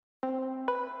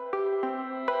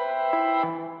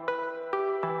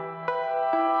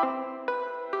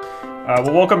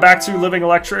Well, welcome back to Living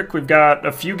Electric. We've got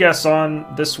a few guests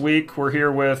on this week. We're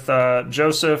here with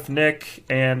Joseph, Nick,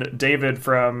 and David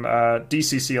from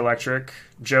DCC Electric.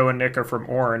 Joe and Nick are from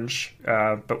Orange,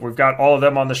 but we've got all of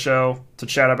them on the show to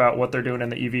chat about what they're doing in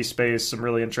the EV space, some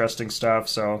really interesting stuff.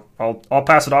 So I'll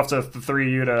pass it off to the three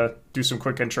of you to do some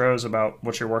quick intros about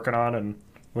what you're working on and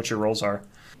what your roles are.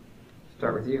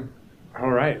 Start with you. All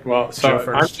right. Well, so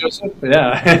I'm Joseph.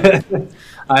 Yeah.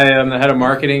 I am the head of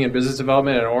marketing and business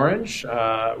development at Orange.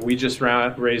 We just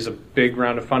raised a big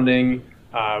round of funding.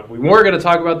 We were going to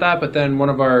talk about that, but then one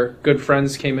of our good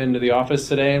friends came into the office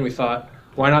today, and we thought,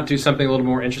 why not do something a little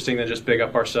more interesting than just big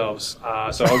up ourselves?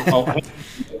 So I'll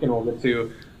get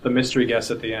to the mystery guest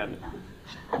at the end.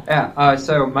 Yeah.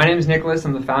 So my name is Nicholas.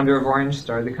 I'm the founder of Orange.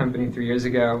 Started the company 3 years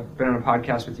ago. Been on a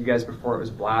podcast with you guys before. It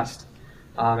was Blast.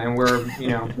 And we're,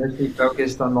 mostly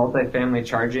focused on multifamily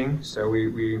charging. So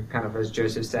we kind of, as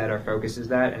Joseph said, our focus is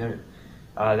that. And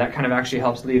that kind of actually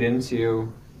helps lead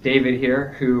into David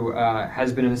here, who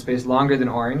has been in the space longer than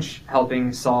Orange,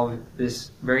 helping solve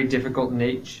this very difficult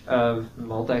niche of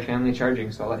multifamily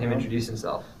charging. So I'll let him introduce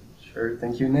himself. Sure.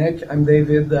 Thank you, Nick. I'm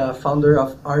David, founder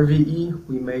of RVE.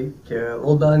 We make a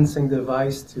load balancing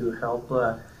device to help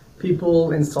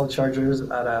people install chargers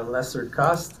at a lesser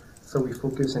cost. So we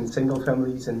focus on single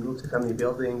families and multifamily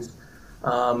buildings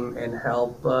and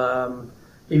help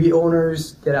EV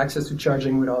owners get access to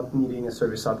charging without needing a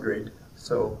service upgrade.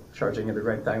 So charging at the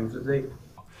right time of the day.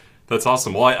 That's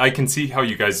awesome. Well, I can see how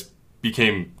you guys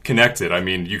became connected. I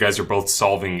mean, you guys are both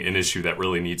solving an issue that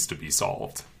really needs to be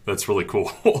solved. That's really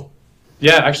cool.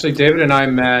 Yeah, actually, David and I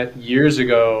met years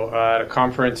ago at a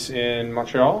conference in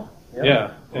Montreal.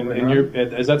 Yeah. And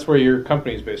that's where your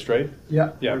company is based, right?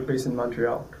 Yeah. We're based in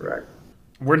Montreal, correct.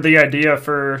 Where did the idea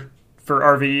for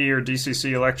RVE or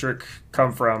DCC Electric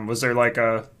come from? Was there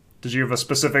did you have a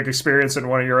specific experience in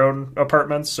one of your own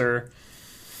apartments, or?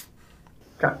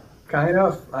 Kind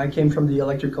of. I came from the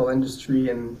electrical industry,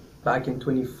 and back in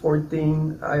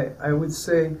 2014, I would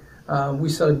say we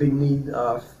saw a big need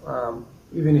of,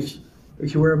 even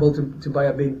if you were able to buy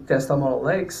a big Tesla Model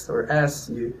X or S,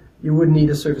 you would need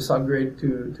a service upgrade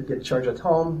to get charged at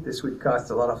home. This would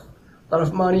cost a lot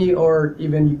of money, or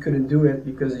even you couldn't do it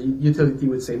because the utility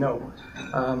would say no.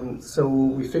 So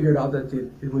we figured out that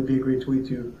it would be a great way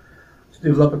to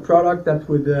develop a product that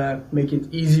would make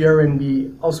it easier and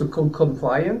be also code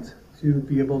compliant to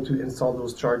be able to install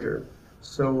those chargers.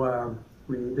 So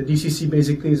the DCC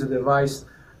basically is a device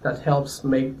that helps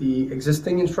make the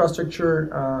existing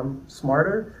infrastructure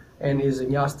smarter and is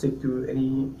agnostic to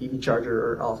any EV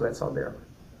charger or outlets out there.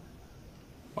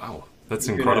 Wow, that's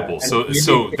incredible.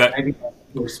 Maybe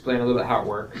we'll explain a little bit how it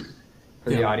works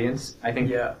for the audience. I think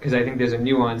because I think there's a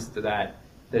nuance to that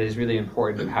is really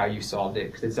important of how you solved it,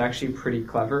 because it's actually pretty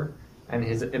clever, and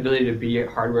his ability to be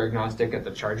hardware agnostic at the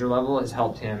charger level has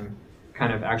helped him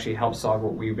kind of actually help solve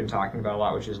what we've been talking about a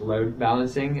lot, which is load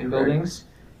balancing in buildings.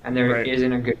 And there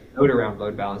isn't a good note around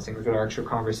load balancing, which our actual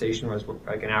conversation was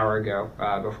like an hour ago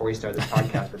before we started this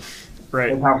podcast.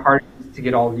 With how hard it is to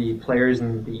get all the players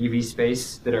in the EV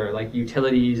space that are like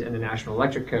utilities and the national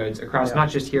electric codes across not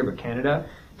just here but Canada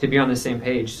to be on the same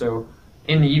page. So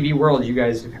in the EV world, you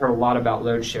guys have heard a lot about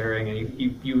load sharing, and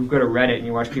you go to Reddit and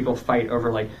you watch people fight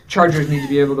over like chargers need to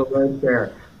be able to load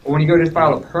share. But when you go to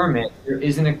file a permit, there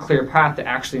isn't a clear path to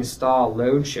actually install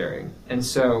load sharing. And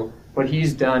so what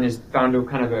he's done is found a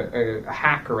kind of a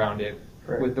hack around it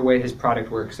with the way his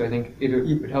product works. So I think it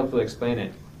would helpfully explain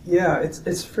it. Yeah, it's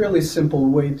a fairly simple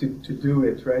way to do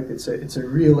it, right? It's a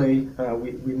relay.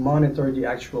 We monitor the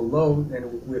actual load,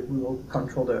 and we will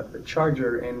control the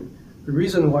charger. And the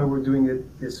reason why we're doing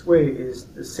it this way is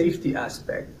the safety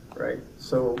aspect, right?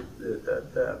 So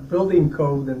the building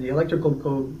code and the electrical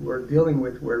code we're dealing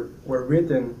with were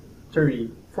written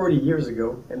 30, 40 years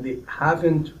ago, and they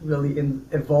haven't really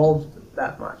evolved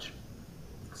that much.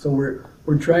 So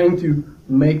we're trying to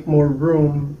make more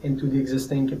room into the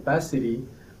existing capacity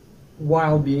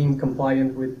while being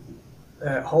compliant with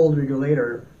hold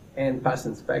regulator and past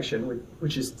inspection,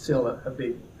 which is still a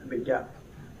big gap.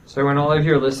 So when all of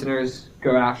your listeners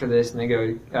go after this and they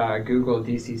go Google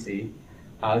DCC,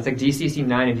 it's like DCC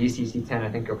 9 and DCC 10, I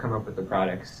think you'll come up with the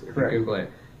products if you Google it.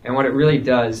 And what it really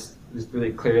does, just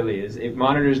really clearly, is it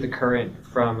monitors the current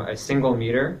from a single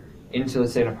meter into,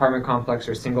 let's say, an apartment complex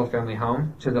or a single-family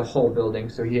home to the whole building.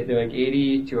 So they're like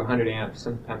 80 to 100 amps,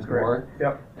 sometimes more.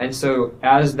 Yep. And so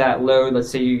as that load, let's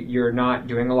say you're not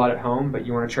doing a lot at home, but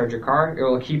you want to charge your car, it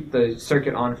will keep the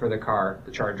circuit on for the car,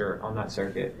 the charger on that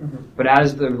circuit. Mm-hmm. But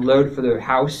as the load for the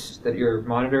house that you're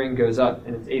monitoring goes up,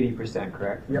 and it's 80%,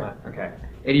 correct? Yep. Okay.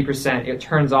 80%, it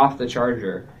turns off the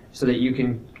charger so that you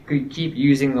can could keep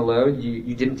using the load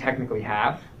you didn't technically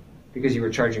have because you were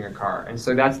charging a car. And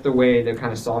so that's the way they're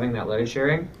kind of solving that load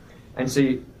sharing. And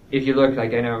so if you look,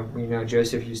 like I know,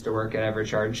 Joseph used to work at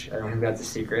EverCharge. I don't think that's a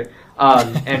secret.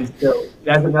 And so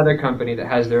that's another company that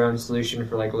has their own solution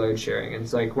for like load sharing. And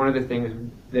it's like one of the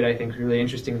things that I think is really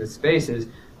interesting in this space is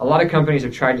a lot of companies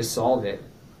have tried to solve it,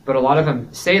 but a lot of them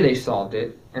say they solved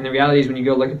it. And the reality is when you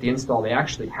go look at the install, they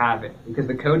actually have it because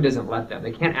the code doesn't let them.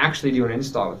 They can't actually do an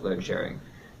install with load sharing.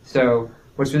 So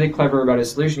what's really clever about his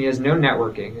solution, he has no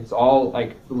networking. It's all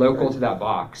like local to that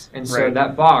box. And so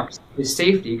that box is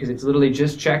safety because it's literally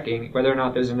just checking whether or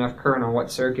not there's enough current on what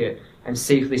circuit and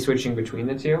safely switching between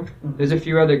the two. There's a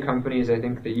few other companies I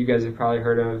think that you guys have probably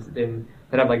heard of that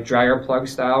have like dryer plug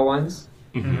style ones.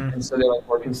 And so they're like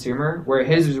more consumer, where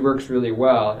his works really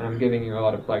well. And I'm giving you a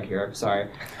lot of plug here. I'm sorry.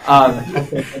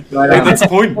 That's the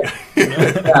point.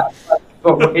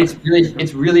 But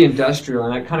it's really industrial,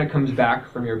 and that kind of comes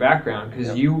back from your background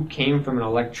because you came from an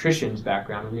electrician's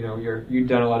background. You've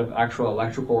done a lot of actual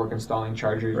electrical work installing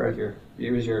chargers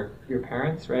with your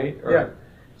parents, right?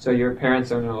 So your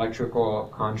parents own an electrical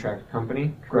contract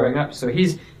company growing up. So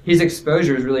his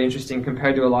exposure is really interesting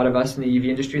compared to a lot of us in the EV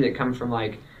industry that come from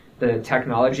like the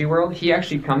technology world. He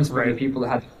actually comes from the people that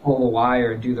have to pull the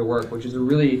wire and do the work, which is a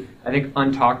really, I think,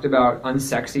 untalked about,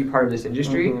 unsexy part of this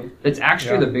industry. That's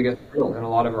actually the biggest deal in a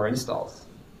lot of our installs.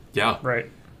 Yeah.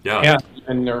 Right. Yeah.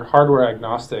 And they're hardware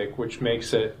agnostic, which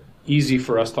makes it easy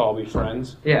for us to all be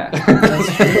friends. Yeah.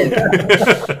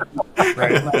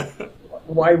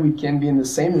 Why we can be in the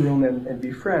same room and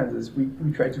be friends is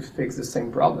we try to fix the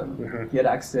same problem, get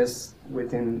access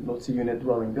within multi-unit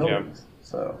dwelling buildings.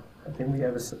 So I think we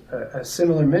have a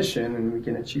similar mission, and we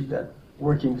can achieve that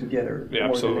working together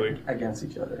more than against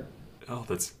each other. Oh,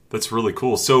 that's really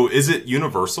cool. So is it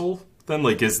universal then?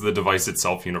 Like, is the device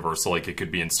itself universal? Like, it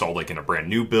could be installed like in a brand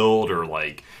new build, or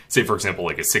like, say for example,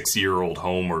 like a 6-year-old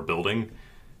home or building.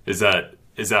 Is that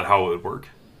how it would work?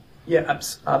 Yeah,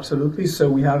 absolutely. So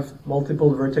we have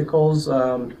multiple verticals.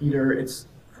 Either it's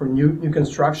for new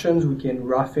constructions, we can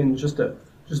rough in just the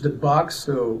box,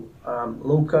 so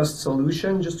low-cost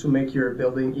solution just to make your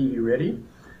building EV ready.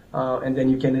 And then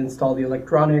you can install the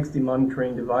electronics, the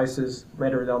monitoring devices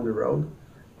later down the road,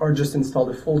 or just install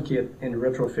the full kit in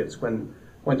retrofits when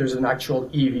there's an actual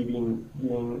EV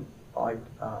being like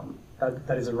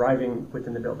that is arriving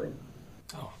within the building.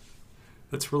 Oh,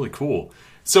 that's really cool.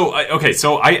 So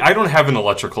I don't have an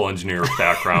electrical engineer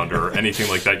background or anything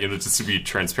like that, just to be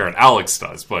transparent. Alex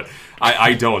does, but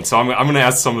I don't. So I'm going to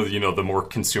ask some of the more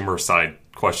consumer side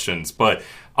questions. But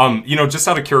just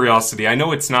out of curiosity, I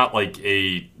know it's not like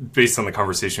based on the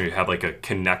conversation we had, like a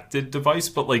connected device,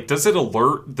 but like, does it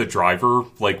alert the driver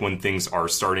like when things are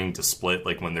starting to split,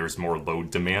 like when there's more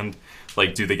load demand?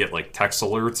 Like, do they get like text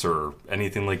alerts or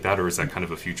anything like that, or is that kind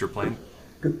of a future plan?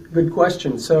 Good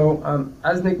question. So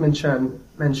as Nick mentioned,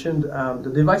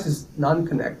 the device is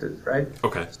non-connected, right?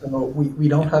 Okay. So we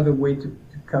don't have a way to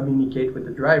communicate with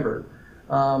the driver.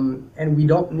 And we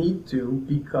don't need to,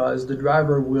 because the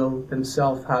driver will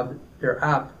themselves have their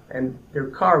app, and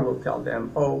their car will tell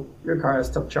them, oh, your car has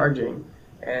stopped charging.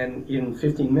 And in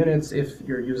 15 minutes, if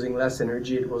you're using less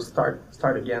energy, it will start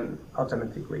again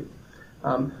automatically.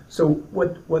 So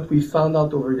what we found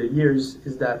out over the years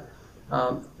is that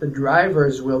the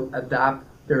drivers will adapt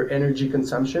their energy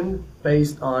consumption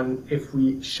based on if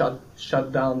we shut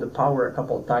down the power a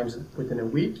couple of times within a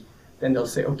week. Then they'll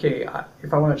say, okay,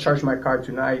 if I want to charge my car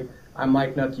tonight, I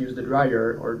might not use the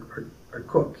dryer or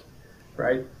cook,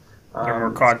 right? They're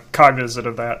more cognizant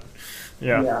of that.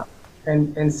 Yeah.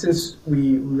 And since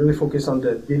we really focus on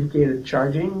the dedicated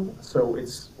charging, so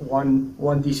it's one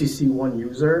DCC, one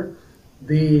user,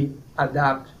 they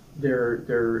adapt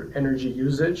their energy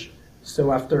usage.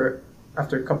 So after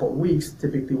a couple of weeks,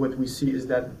 typically what we see is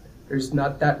that there's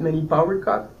not that many power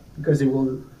cut, because they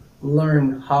will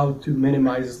learn how to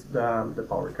minimize the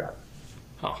power cut.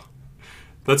 Oh,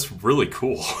 that's really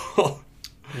cool.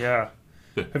 Yeah.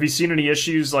 Have you seen any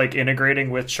issues like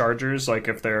integrating with chargers? Like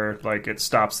if they're like it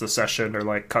stops the session or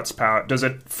like cuts power, does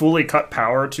it fully cut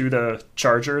power to the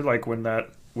charger? Like when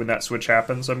that switch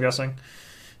happens, I'm guessing.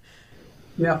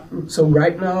 Yeah. So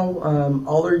right now,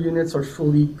 all our units are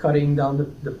fully cutting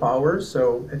down the power.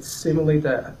 So it simulates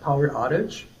a power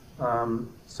outage.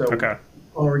 Okay.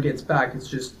 Power gets back, it's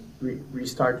just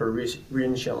restart or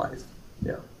reinitialize.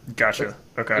 Yeah. Gotcha.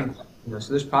 Okay. So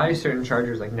there's probably certain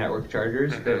chargers, like network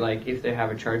chargers, that like if they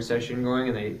have a charge session going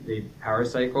and they power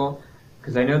cycle,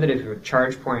 because I know that if a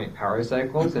charge point power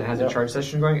cycles and it has a charge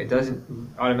session going, it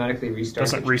doesn't automatically restart.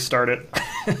 Doesn't restart it.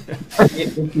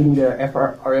 If you need a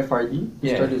RFID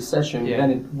to start the session,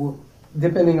 then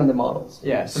depending on the models.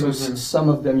 Yeah, some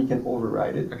of them you can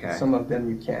override it. Okay. Some of them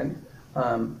you can.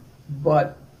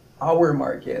 But our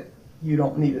market, you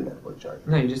don't need a network charger.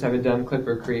 No, you just have it done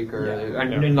Clipper Creek or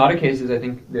in a lot of cases. I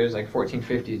think there's like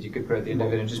 1450s you could put at the end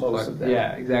of it and just plug.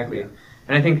 Yeah, exactly. Yeah.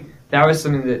 And I think that was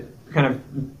something that kind of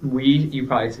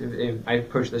I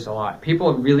push this a lot.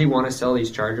 People really want to sell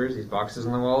these chargers, these boxes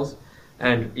on the walls,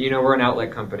 and we're an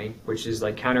outlet company, which is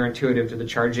like counterintuitive to the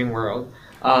charging world.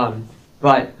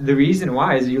 But the reason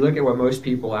why is you look at what most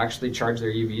people actually charge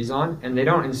their EVs on, and they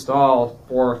don't install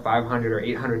 $400 or $500 or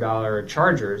 $800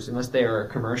 chargers unless they are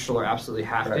commercial or absolutely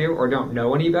have to or don't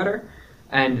know any better.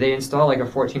 And they install like a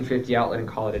 1450 outlet and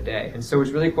call it a day. And so what's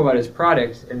really cool about his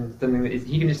product and something that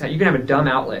you can have a dumb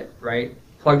outlet, right,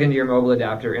 plugged into your mobile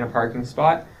adapter in a parking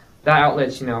spot. That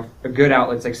outlet's a good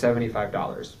outlet's like $75.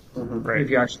 Mm-hmm. Right. If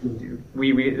you actually do,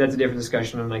 we that's a different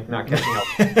discussion. I'm like not catching up.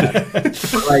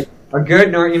 Like a good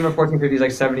NEMA 1450 is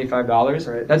like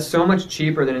 $75. Right. That's so much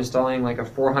cheaper than installing like a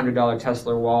 $400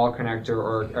 Tesla wall connector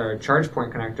or a charge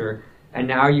point connector. And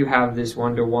now you have this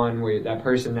one-to-one where that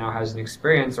person now has an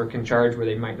experience or can charge where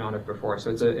they might not have before. So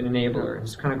it's an enabler.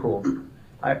 It's kind of cool.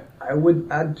 I would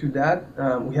add to that,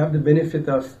 we have the benefit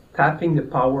of tapping the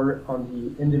power on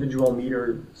the individual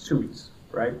meter suites,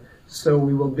 right? So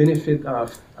we will benefit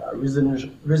of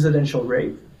residential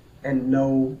rate and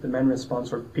no demand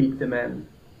response or peak demand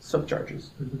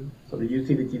subcharges. Mm-hmm. So the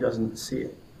utility doesn't see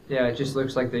it. Yeah, it just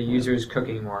looks like the user is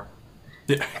cooking more.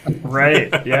 Yeah.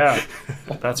 Right, yeah.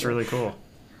 That's really cool.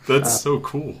 That's so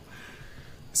cool.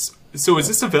 So is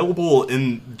this available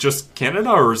in just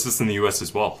Canada or is this in the US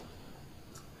as well?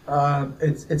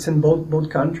 It's in both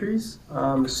countries.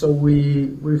 So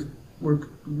we're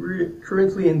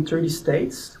currently in 30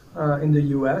 states in the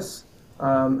US,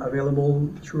 available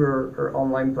through our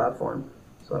online platform.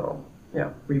 So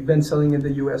yeah, we've been selling in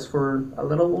the US for a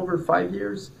little over 5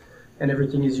 years, and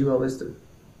everything is UL listed.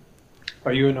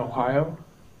 Are you in Ohio?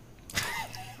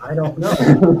 I don't know.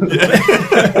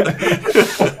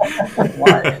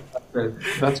 Why?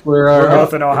 That's where we're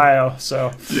both in Ohio,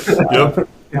 so yep.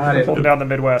 Got it. Holding down the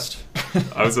Midwest.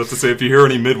 I was about to say, if you hear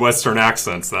any Midwestern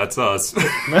accents, that's us. Do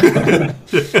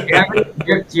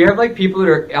you have like people that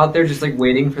are out there just like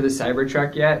waiting for the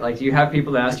Cybertruck yet? Like, do you have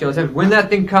people that ask you all the time, "When that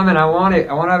thing coming? I want it.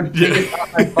 I want to take it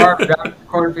out my farm down to the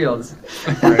cornfields."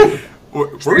 Right.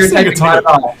 We're seeing a ton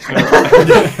of.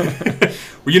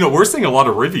 We're seeing a lot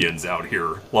of Rivians out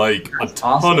here, like a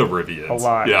ton of Rivians. A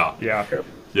lot. Yeah.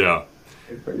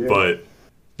 But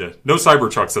yeah, no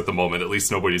Cybertrucks at the moment. At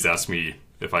least nobody's asked me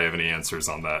if I have any answers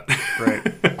on that. Right.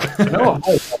 I know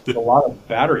Ohio has a lot of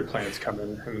battery plants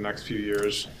coming in the next few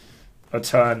years. A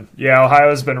ton. Yeah,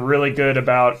 Ohio's been really good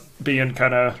about being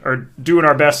doing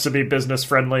our best to be business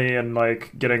friendly and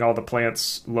like getting all the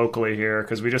plants locally here,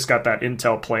 because we just got that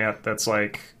Intel plant that's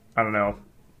like, I don't know,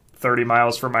 30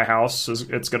 miles from my house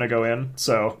it's going to go in.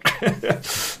 So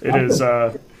it is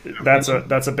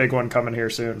that's a big one coming here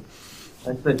soon.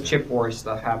 That's the chip war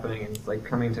stuff happening, and it's like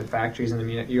coming to factories in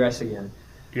the U.S. again.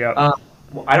 Yeah.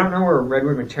 I don't know where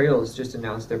Redwood Materials just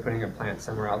announced they're putting a plant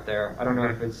somewhere out there. I don't know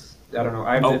if it's. I don't know.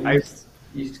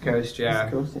 East Coast, yeah.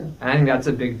 East Coast, yeah. And I think that's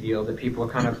a big deal that people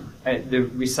kind of. The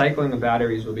recycling of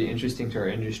batteries will be interesting to our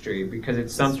industry because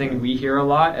it's something we hear a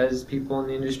lot as people in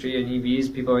the industry and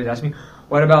EVs. People always ask me,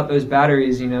 "What about those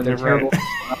batteries? They're terrible."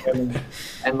 Right.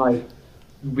 and like.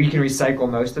 We can recycle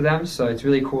most of them, so it's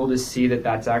really cool to see that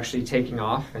that's actually taking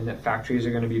off and that factories are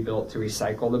going to be built to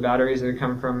recycle the batteries that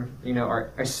come from,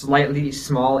 our a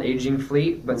small aging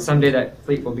fleet, but someday that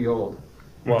fleet will be old.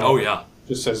 Well,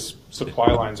 just as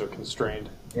supply lines are constrained.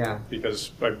 Yeah.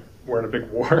 Because we're in a big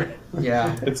war.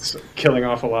 Yeah. It's killing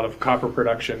off a lot of copper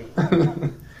production.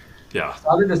 Yeah.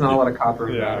 Probably there's not a lot of copper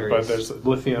in batteries. But there's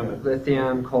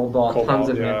lithium. Cobalt, tons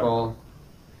of nickel.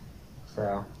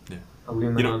 So...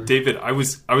 Aluminum. David, I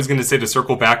was going to say, to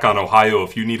circle back on Ohio,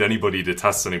 if you need anybody to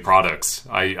test any products,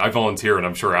 I volunteer, and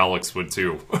I'm sure Alex would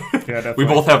too. Yeah, we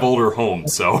both have older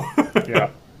homes, so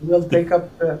yeah, we'll take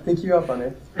you up on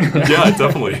it. Yeah,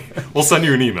 definitely. We'll send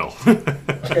you an email.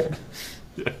 Okay.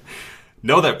 Yeah.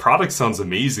 No, that product sounds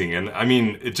amazing, and I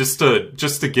mean, just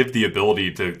to give the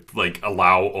ability to like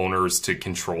allow owners to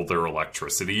control their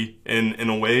electricity in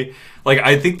a way, like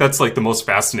I think that's like the most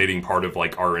fascinating part of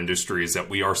like our industry is that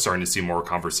we are starting to see more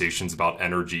conversations about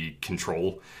energy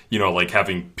control. Like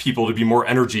having people to be more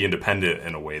energy independent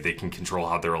in a way they can control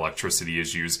how their electricity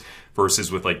is used,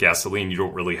 versus with like gasoline, you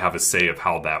don't really have a say of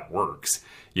how that works.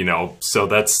 So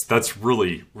that's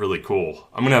really, really cool.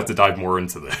 I'm gonna have to dive more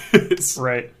into this.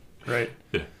 Right.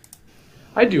 Yeah.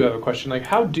 I do have a question. Like,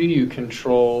 how do you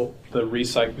control the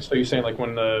recycle? So you're saying like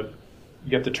when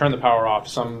you have to turn the power off,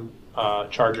 some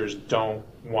chargers don't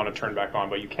want to turn back on,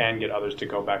 but you can get others to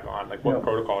go back on? Like, what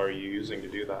protocol are you using to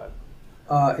do that?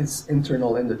 It's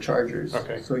internal in the chargers.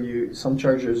 Okay. So some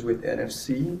chargers with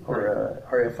NFC or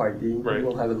RFID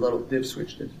will have a little dip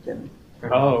switch that you can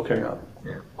turn on.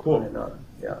 Yeah. Cool.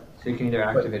 Yeah. So you can either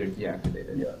activate or deactivate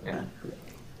it. Yeah.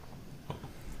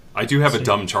 I do have a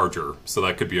dumb charger, so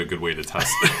that could be a good way to test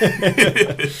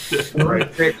it. Right.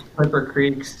 Clipper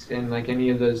Creeks and like any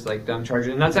of those like dumb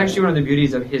chargers. And that's actually one of the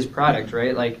beauties of his product,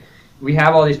 right? Like we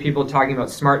have all these people talking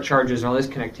about smart chargers and all this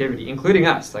connectivity, including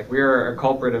us. Like we're a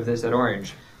culprit of this at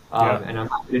Orange. And I'm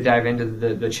happy to dive into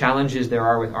the challenges there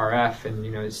are with RF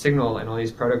and Signal and all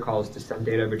these protocols to send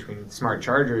data between smart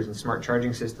chargers and smart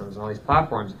charging systems and all these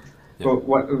platforms. But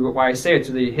why I say it's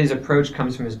really his approach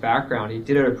comes from his background. He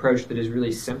did an approach that is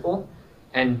really simple,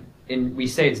 and we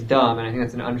say it's dumb, and I think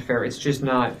that's an unfair. It's just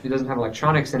not. It doesn't have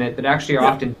electronics in it that actually are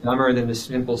often dumber than the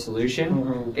simple solution.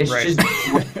 Mm-hmm. It's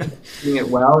just doing it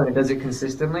well, and it does it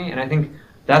consistently. And I think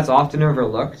that's often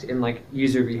overlooked in like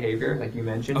user behavior, like you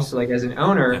mentioned. So like as an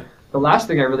owner, the last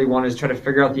thing I really want is try to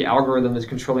figure out the algorithm that's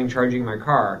controlling charging my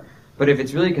car. But if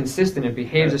it's really consistent, it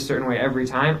behaves a certain way every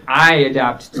time, I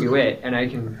adapt to it, and I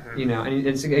can, and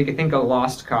it's, I think, a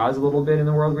lost cause a little bit in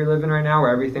the world we live in right now,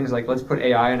 where everything's like, let's put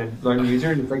AI on a learned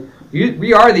user. It's like,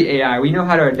 we are the AI. We know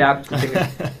how to adapt to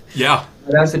things.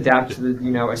 Let us adapt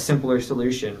to a simpler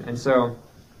solution. And so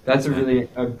that's a really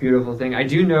a beautiful thing. I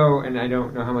do know, and I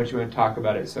don't know how much you want to talk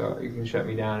about it, so you can shut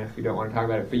me down if you don't want to talk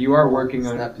about it, but you are working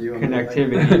on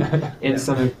connectivity in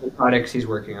some of the products he's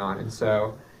working on. And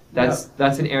so that's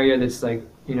an area that's like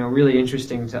really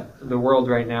interesting to the world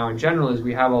right now in general. Is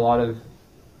we have a lot of,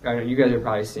 I know you guys are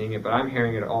probably seeing it, but I'm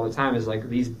hearing it all the time, is like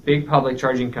these big public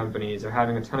charging companies are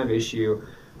having a ton of issue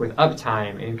with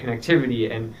uptime and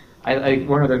connectivity. And I like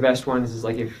one of the best ones is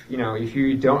like if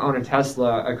you don't own a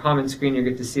Tesla, a common screen you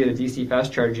get to see at a DC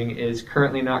fast charging is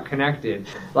currently not connected.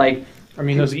 Like, I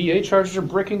mean, those EA chargers are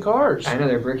bricking cars. I know,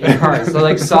 they're bricking cars. So,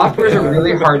 like, software is a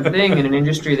really hard thing in an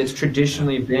industry that's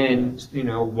traditionally been,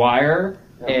 wire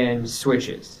and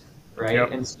switches, right?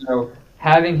 Yep. And so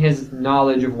having his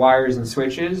knowledge of wires and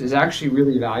switches is actually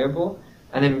really valuable.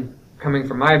 And then coming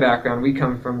from my background, we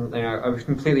come from a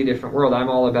completely different world. I'm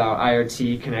all about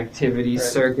IoT, connectivity,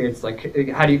 circuits, like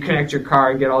how do you connect your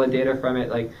car and get all the data from it?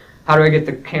 Like, how do I get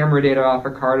the camera data off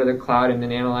a car to the cloud and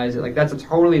then analyze it? Like, that's a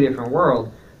totally different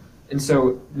world. And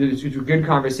so there's good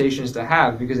conversations to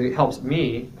have because it helps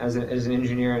me as an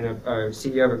engineer and a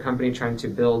CEO of a company trying to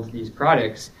build these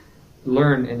products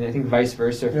learn, and I think vice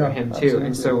versa for him too. Absolutely.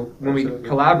 And so when we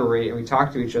collaborate and we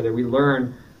talk to each other, we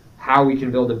learn how we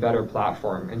can build a better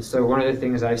platform. And so one of the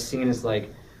things I've seen is like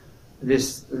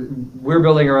this, we're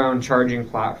building our own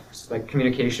charging like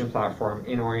communication platform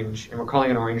in Orange, and we're calling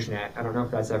it OrangeNet. I don't know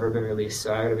if that's ever been released,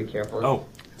 so I gotta be careful. Oh.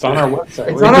 It's on our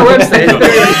website. It's on our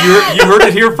website. You heard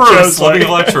it here first. Living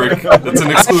Electric. That's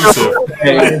an exclusive.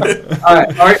 All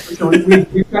right. So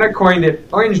we've kind of coined it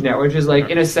OrangeNet, which is like,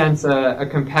 in a sense, a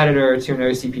competitor to an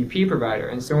OCPP provider.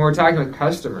 And so when we're talking with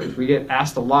customers, we get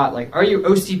asked a lot, like, are you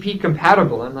OCP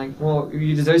compatible? I'm like, well,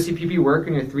 does OCPP work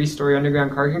in your 3-story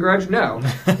underground parking garage? No.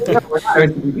 We're not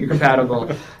OCPP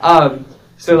compatible.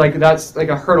 So like that's like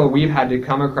a hurdle we've had to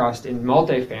come across in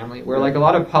multifamily, where like a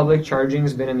lot of public charging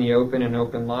has been in the open and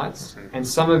open lots, and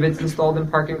some of it's installed in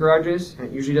parking garages, and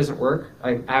it usually doesn't work.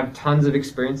 I have tons of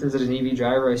experiences as an EV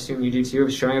driver, I assume you do too,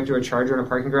 of showing up to a charger in a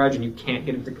parking garage and you can't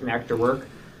get it to connect or work.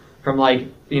 From like,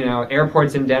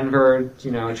 airports in Denver,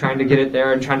 trying to get it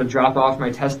there and trying to drop off my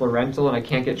Tesla rental and I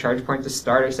can't get ChargePoint to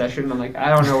start a session. I'm like, I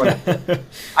don't know what.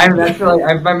 I feel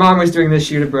like my mom was doing this,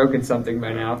 she would have broken something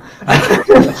by now.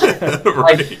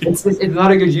 It's not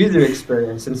a good user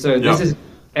experience. And so this is,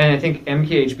 and I think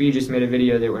MKHB just made a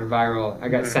video that went viral. I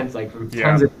got sent like from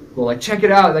tons of people, like, check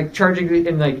it out, like charging,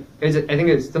 and like, I think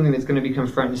it's something that's going to become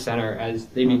front and center as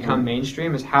they become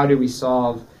mainstream, is how do we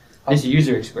solve this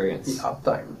user experience,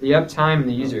 the uptime and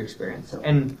the user experience.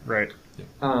 And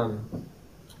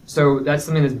so that's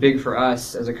something that's big for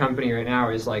us as a company right now,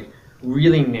 is like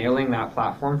really nailing that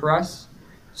platform for us.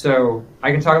 So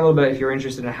I can talk a little bit if you're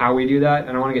interested in how we do that.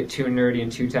 I don't want to get too nerdy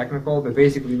and too technical, but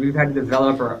basically we've had to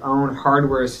develop our own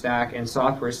hardware stack and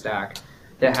software stack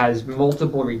that has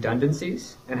multiple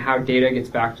redundancies and how data gets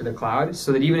back to the cloud,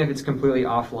 so that even if it's completely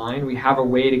offline, we have a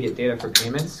way to get data for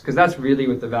payments, because that's really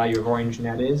what the value of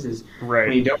OrangeNet is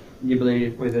when you don't have the ability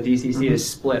with a DCC to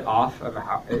split off of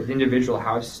an individual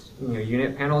house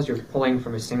unit panels, you're pulling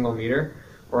from a single meter,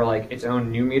 or like its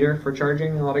own new meter for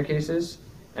charging in a lot of cases.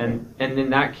 And in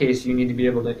that case, you need to be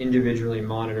able to individually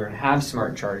monitor and have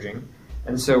smart charging.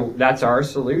 And so that's our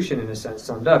solution, in a sense,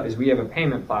 summed up, is we have a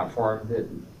payment platform that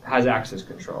has access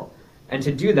control. And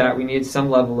to do that, we need some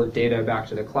level of data back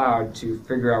to the cloud to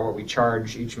figure out what we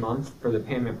charge each month for the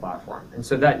payment platform. And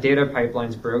so that data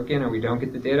pipeline's broken, or we don't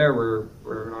get the data, we're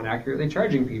not accurately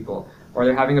charging people. Or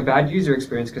they're having a bad user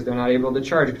experience because they're not able to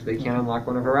charge because they can't unlock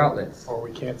one of our outlets. Or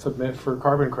we can't submit for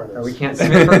carbon credits. Or we can't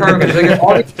submit for carbon credits. Like,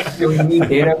 all these things that we need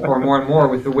data for more and more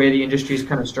with the way the industry is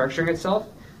kind of structuring itself.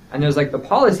 And there's like the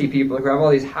policy people who have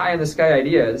all these high in the sky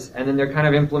ideas, and then they're kind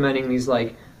of implementing these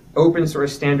like open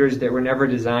source standards that were never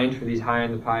designed for these high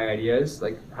in the pie ideas,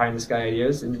 like high in the sky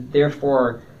ideas. And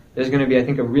therefore, there's going to be, I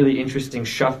think, a really interesting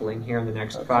shuffling here in the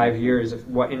next 5 years of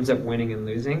what ends up winning and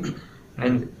losing.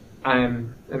 And I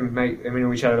mean,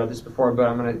 we chatted about this before,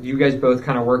 but you guys both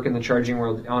kind of work in the charging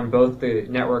world on both the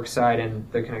network side and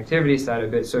the connectivity side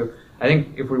of it. So I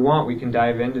think if we want, we can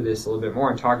dive into this a little bit more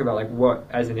and talk about like what,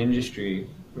 as an industry,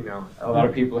 you know, a lot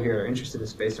of people here are interested in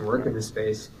this space and work in this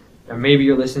space. And maybe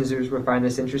your listeners will find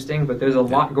this interesting, but there's a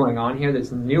lot going on here that's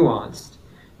nuanced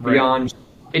beyond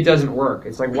it doesn't work.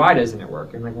 It's like, why doesn't it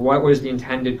work? And like, what was the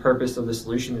intended purpose of the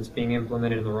solution that's being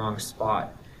implemented in the wrong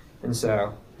spot? And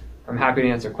so I'm happy to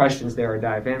answer questions there or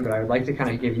dive in, but I would like to kind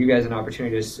of give you guys an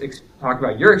opportunity to talk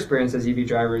about your experience as EV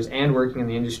drivers and working in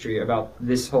the industry about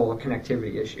this whole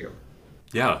connectivity issue.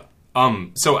 Yeah.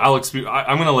 So Alex,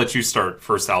 I'm going to let you start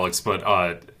first, Alex,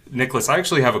 but Nicholas, I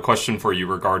actually have a question for you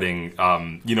regarding,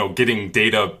 getting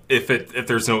data if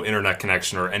there's no internet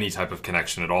connection or any type of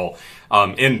connection at all.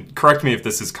 And correct me if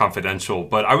this is confidential,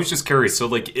 but I was just curious. So,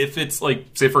 like, if it's like,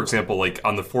 say, for example, like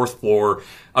on the 4th floor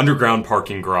underground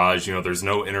parking garage, there's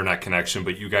no internet connection,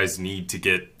 but you guys need to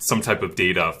get some type of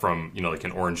data from, like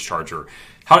an Orange charger.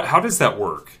 How does that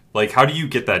work? Like, how do you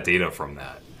get that data from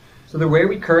that? So the way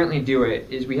we currently do it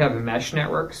is we have mesh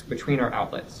networks between our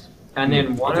outlets. And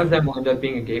then one of them will end up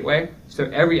being a gateway. So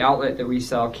every outlet that we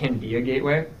sell can be a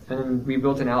gateway. And then we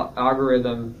built an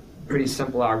algorithm, pretty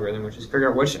simple algorithm, which is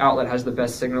figure out which outlet has the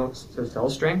best signal to cell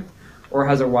strength or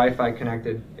has a Wi-Fi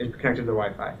connected to the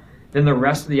Wi-Fi. Then the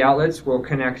rest of the outlets will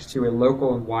connect to a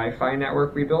local Wi-Fi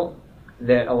network we built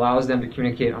that allows them to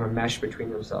communicate on a mesh between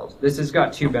themselves. This has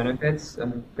got 2 benefits.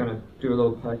 I'm going to do a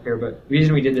little plug here, but the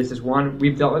reason we did this is, one,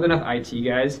 we've dealt with enough IT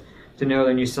guys to know that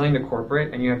when you're selling to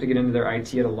corporate and you have to get into their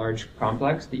IT at a large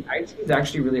complex, the IT is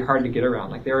actually really hard to get around.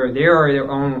 Like they are their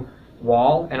own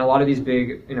wall, and a lot of these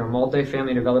big,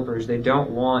 multifamily developers, they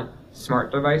don't want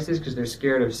smart devices because they're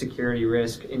scared of security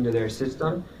risk into their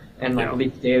system and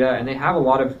leaked data, and they have a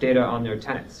lot of data on their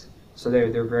tenants. So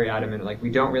they're very adamant, like, we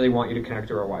don't really want you to connect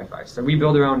to our Wi-Fi. So we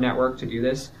build our own network to do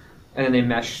this, and then they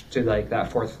mesh to like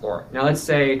that 4th floor. Now let's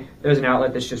say there's an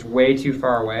outlet that's just way too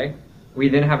far away. We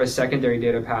then have a secondary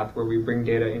data path where we bring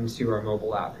data into our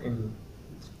mobile app, and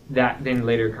that then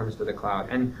later comes to the cloud.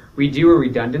 And we do a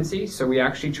redundancy, so we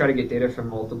actually try to get data from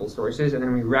multiple sources, and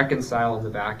then we reconcile in the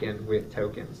back end with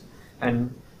tokens.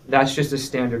 And that's just a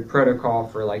standard protocol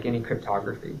for like any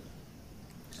cryptography.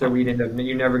 So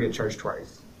you never get charged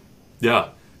twice. Yeah.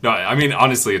 No, I mean,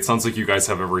 honestly, it sounds like you guys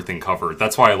have everything covered.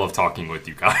 That's why I love talking with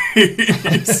you guys.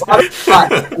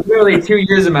 Literally 2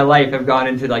 years of my life have gone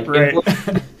into like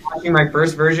watching my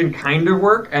first version kind of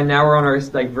work, and now we're on our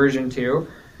like version 2.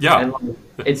 Yeah. And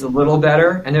it's a little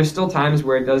better, and there's still times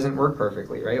where it doesn't work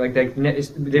perfectly, right? Like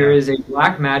there is a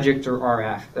black magic to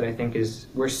RF that I think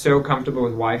we're so comfortable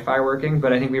with Wi-Fi working,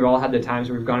 but I think we've all had the times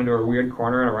where we've gone into a weird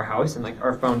corner of our house and like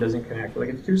our phone doesn't connect, like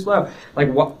it's too slow. Like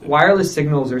wireless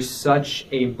signals are such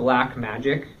a black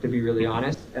magic, to be really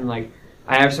honest, and like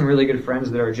I have some really good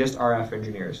friends that are just RF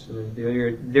engineers.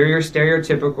 They're your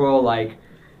stereotypical like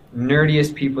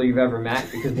nerdiest people you've ever met,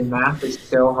 because the math is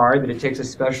so hard that it takes a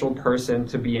special person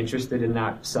to be interested in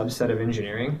that subset of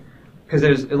engineering. Because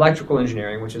there's electrical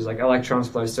engineering, which is like electrons,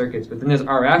 flow, circuits, but then there's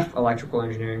RF electrical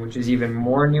engineering, which is even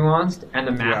more nuanced, and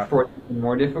the math for it is even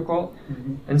more difficult.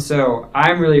 Mm-hmm. And so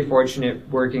I'm really fortunate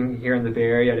working here in the Bay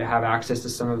Area to have access to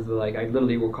some of the, like, I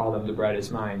literally will call them the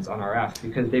brightest minds on RF,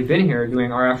 because they've been here doing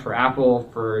RF for Apple,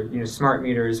 for smart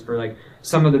meters, for like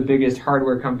some of the biggest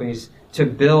hardware companies, to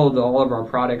build all of our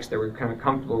products that we're kind of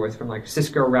comfortable with, from like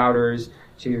Cisco routers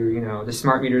to the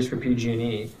smart meters for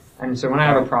PG&E. And so when I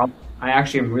have a problem, I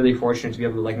actually am really fortunate to be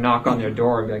able to like knock on their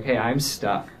door and be like, "Hey, I'm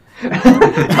stuck.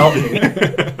 Help me."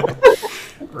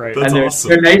 Right. That's awesome.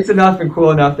 They're nice enough and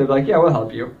cool enough. They're like, "Yeah, we'll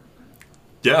help you."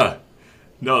 Yeah.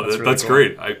 No, that's cool.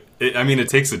 Great. I mean, it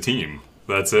takes a team.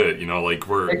 That's it. Like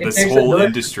this whole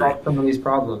industry. Some of these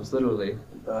problems, literally.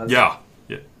 Yeah.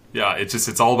 Yeah,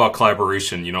 it's all about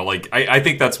collaboration, like I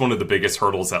think that's one of the biggest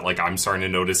hurdles that like I'm starting to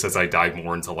notice as I dive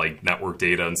more into like network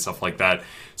data and stuff like that.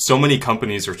 So many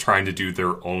companies are trying to do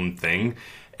their own thing,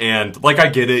 And like, I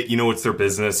get it, you know, it's their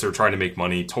business, they're trying to make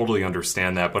money, totally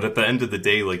understand that. But at the end of the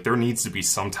day, like, there needs to be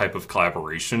some type of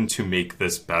collaboration to make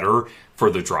this better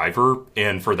for the driver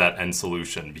and for that end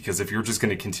solution. Because if you're just going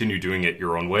to continue doing it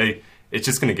your own way, it's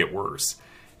just going to get worse.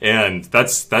 And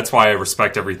that's why I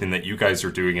respect everything that you guys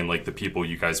are doing and like the people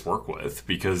you guys work with,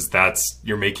 because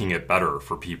you're making it better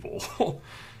for people.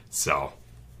 So.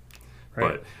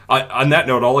 Right. But on that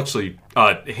note, I'll actually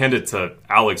hand it to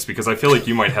Alex, because I feel like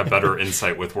you might have better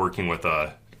insight with working with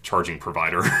a charging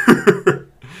provider.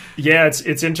 Yeah,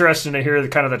 it's interesting to hear the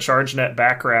kind of the ChargeNet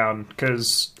background,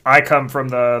 because I come from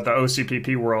the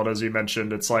OCPP world, as you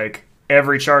mentioned. It's like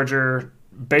every charger,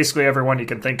 basically everyone you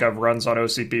can think of, runs on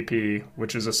OCPP,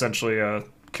 which is essentially a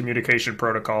communication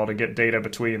protocol to get data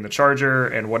between the charger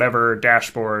and whatever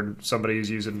dashboard somebody's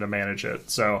using to manage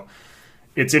it. So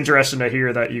it's interesting to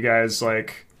hear that you guys,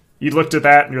 like, you looked at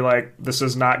that and you're like, this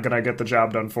is not going to get the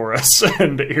job done for us,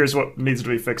 and here's what needs to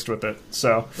be fixed with it.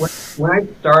 So when I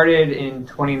started in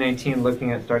 2019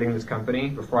 looking at starting this company,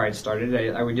 before I had started,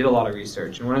 I did a lot of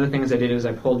research. And one of the things I did is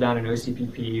I pulled down an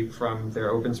OCPP from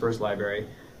their open source library,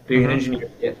 being an engineer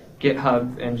at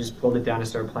GitHub, and just pulled it down and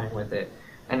started playing with it.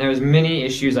 And there was many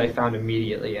issues I found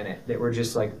immediately in it that were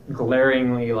just like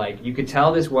glaringly, like, you could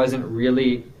tell this wasn't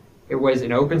really... It was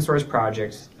an open source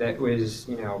project that was,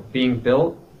 you know, being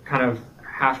built kind of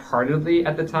half-heartedly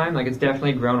at the time. Like, it's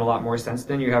definitely grown a lot more since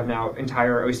then. You have now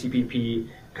entire OCPP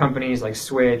companies like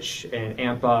Switch and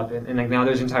AmpUp, and like now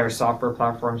there's entire software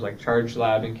platforms like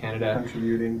ChargeLab in Canada,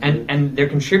 and they're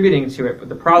contributing to it. But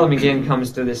the problem again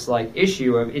comes to this like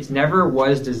issue of it never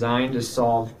was designed to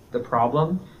solve the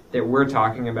problem that we're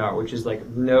talking about, which is like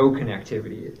no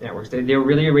connectivity networks. They're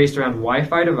really erased around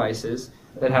Wi-Fi devices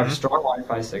that have strong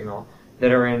Wi-Fi signal,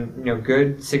 that are in, you know,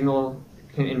 good signal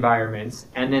environments.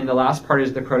 And then the last part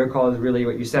is the protocol is really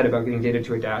what you said about getting data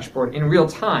to a dashboard in real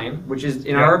time, which is,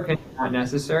 in our opinion, not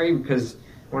necessary, because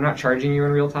we're not charging you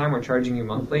in real time, we're charging you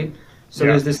monthly. So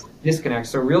there's this disconnect.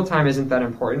 So real time isn't that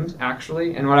important,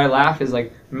 actually. And what I laugh is,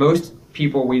 like, most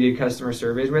people we did customer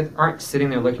surveys with aren't sitting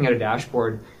there looking at a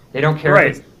dashboard. They don't care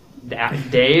if it's that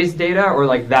day's data or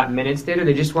like that minute's data.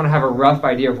 They just want to have a rough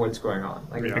idea of what's going on.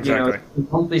 Like, you know, a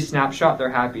monthly snapshot, they're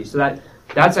happy. So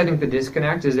that's I think the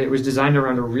disconnect, is it was designed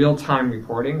around a real-time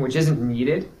reporting, which isn't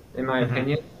needed in my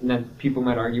opinion, and then people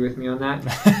might argue with me on that.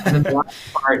 And then the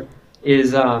last part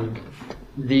is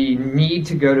the need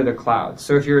to go to the cloud.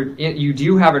 So if you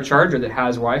do have a charger that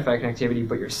has Wi-Fi connectivity,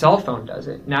 but your cell phone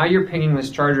doesn't, now you're pinging this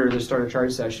charger to start a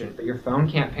charge session, but your phone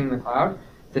can't ping the cloud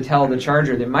to tell the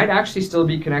charger that might actually still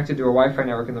be connected to a Wi-Fi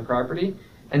network in the property,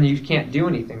 and you can't do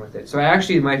anything with it. So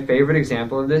my favorite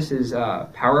example of this is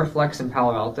PowerFlex in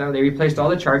Palo Alto. They replaced all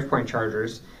the ChargePoint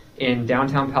chargers in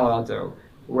downtown Palo Alto,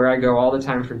 where I go all the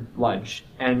time for lunch,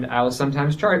 and I will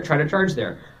sometimes try to charge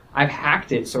there. I've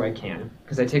hacked it so I can,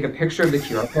 because I take a picture of the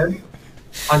QR code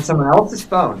on someone else's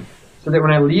phone, so that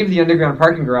when I leave the underground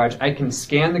parking garage, I can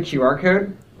scan the QR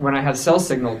code when I have cell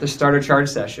signal to start a charge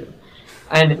session.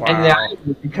 And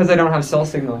because I don't have cell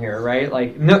signal here, right?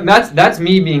 Like, no, that's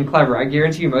me being clever. I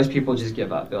guarantee you, most people just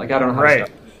give up. They're like, I don't know how to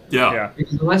start. Yeah.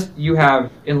 Because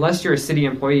unless you're a city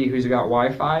employee who's got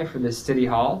Wi-Fi for this city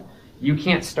hall, you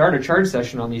can't start a charge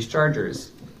session on these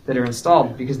chargers that are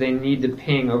installed, because they need to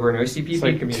ping over an OCPP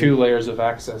community. 2 layers of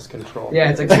access control. Yeah,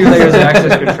 it's like 2 layers of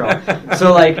access control.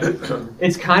 So like,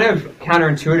 it's kind of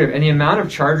counterintuitive, and the amount of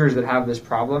chargers that have this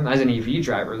problem as an EV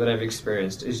driver that I've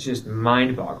experienced is just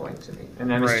mind-boggling to me.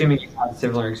 And I'm assuming you've had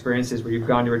similar experiences where you've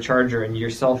gone to a charger and your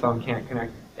cell phone can't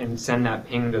connect and send that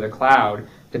ping to the cloud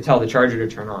to tell the charger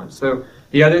to turn on. So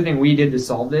the other thing we did to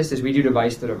solve this is we do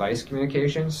device-to-device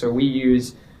communication. So we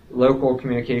use local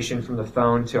communication from the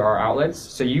phone to our outlets.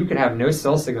 So you could have no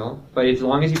cell signal, but as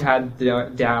long as you've had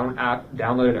the Down app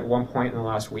downloaded at one point in the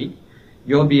last week,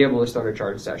 you'll be able to start a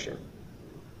charge session.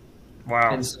 Wow.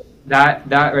 And so that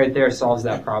right there solves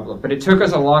that problem. But it took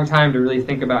us a long time to really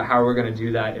think about how we're going to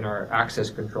do that in our access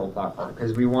control platform,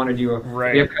 because we want to do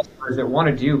we have customers that want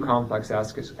to do complex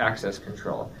access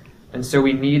control. And so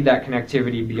we need that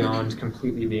connectivity beyond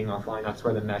completely being offline. That's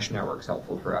where the mesh network's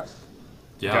helpful for us.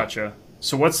 Yeah. Gotcha.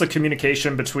 So what's the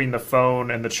communication between the phone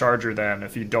and the charger then,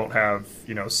 if you don't have,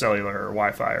 cellular or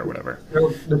Wi-Fi or whatever? So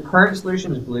the current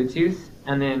solution is Bluetooth,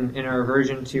 and then in our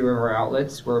version 2 of our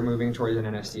outlets, we're moving towards an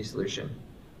NFC solution.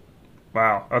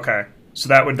 Wow. Okay. So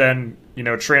that would then,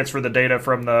 transfer the data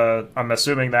from I'm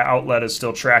assuming the outlet is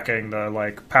still tracking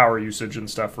the power usage and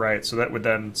stuff, right? So that would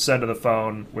then send to the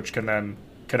phone, which can then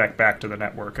connect back to the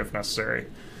network if necessary.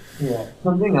 Yeah.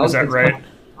 Something else. Is that right?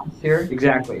 Here?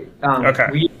 Exactly.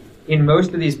 Okay. In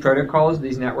most of these protocols,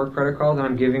 these network protocols, and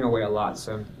I'm giving away a lot,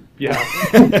 so yeah.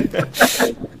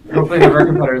 no hopefully none of our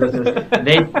competitors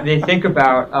listen. They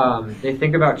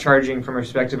think about charging from a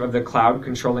perspective of the cloud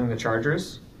controlling the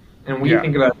chargers, and we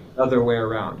think about it the other way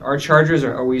around. Our chargers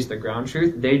are always the ground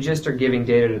truth. They just are giving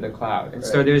data to the cloud, and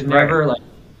so there's never like.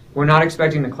 We're not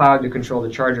expecting the cloud to control the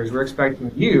chargers. We're expecting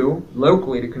you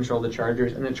locally to control the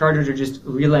chargers, and the chargers are just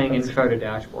relaying info to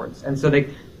dashboards. And so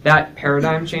that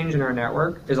paradigm change in our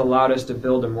network has allowed us to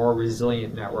build a more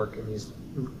resilient network in these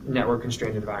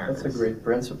network-constrained environments. That's a great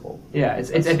principle. Yeah, I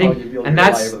think, and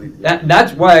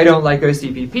that's why I don't like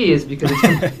OCPP is because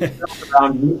it's built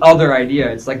around the other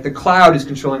idea. It's like the cloud is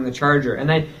controlling the charger,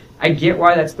 and I get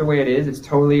why that's the way it is. It's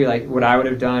totally like what I would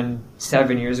have done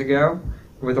 7 years ago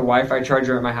with a Wi-Fi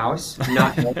charger at my house,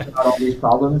 not about all these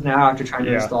problems now after trying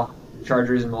to install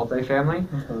chargers in multifamily.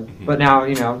 But now,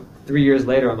 3 years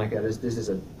later, I'm like,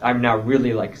 I'm now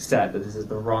really like set that this is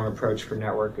the wrong approach for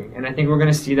networking. And I think we're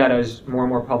going to see that as more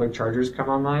and more public chargers come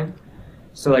online.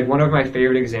 So like one of my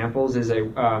favorite examples is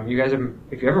you guys have,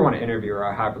 if you ever want to interview her,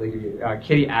 I'll happily give you.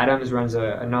 Kitty Adams runs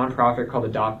a nonprofit called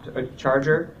Adopt a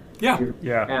Charger. Yeah.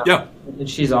 And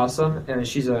she's awesome, and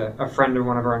she's a friend of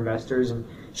one of our investors, and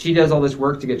she does all this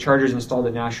work to get chargers installed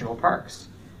in national parks.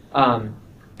 And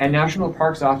national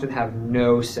parks often have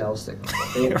no cell signal.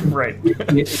 Right.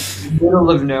 It's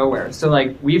middle of nowhere. So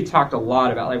like we've talked a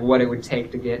lot about like what it would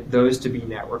take to get those to be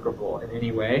networkable in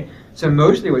any way. So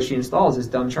mostly what she installs is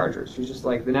dumb chargers. She's just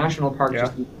like the national park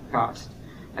just needs cost.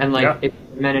 And like it's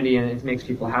amenity and it makes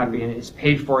people happy and it's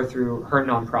paid for through her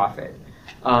nonprofit.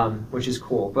 Which is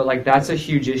cool. But like that's a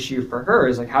huge issue for her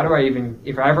is like how do I even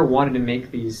if I ever wanted to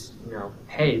make these,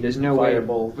 hey, there's no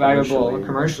viable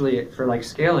commercially for like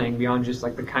scaling beyond just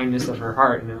like the kindness of her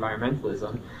heart and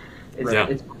environmentalism.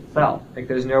 It's felt like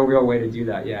there's no real way to do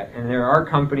that yet. And there are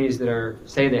companies that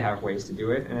say they have ways to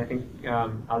do it. And I think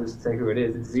I'll just say who it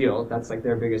is. It's Zeal. That's like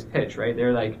their biggest pitch, right?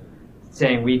 They're like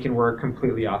saying we can work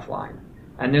completely offline.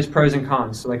 And there's pros and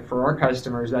cons. So like for our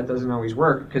customers, that doesn't always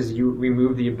work because you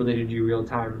remove the ability to do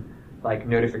real-time like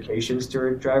notifications to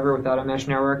a driver without a mesh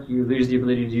network. You lose the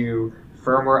ability to do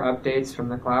firmware updates from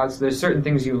the cloud. So there's certain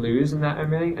things you lose in that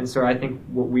ability. And so I think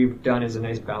what we've done is a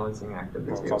nice balancing act of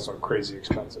the two. It's also crazy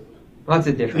expensive. Well, that's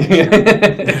a different issue.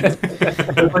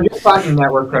 We're just talking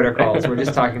network protocols.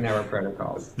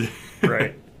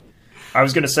 Right. I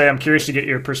was going to say, I'm curious to get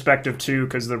your perspective too,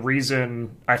 because the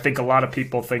reason I think a lot of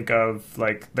people think of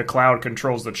like the cloud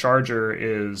controls the charger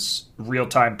is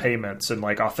real-time payments and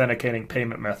like authenticating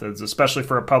payment methods, especially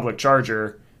for a public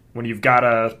charger when you've got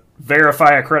to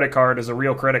verify a credit card as a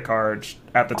real credit card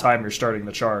at the time you're starting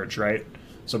the charge, right?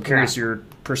 So I'm curious your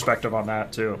perspective on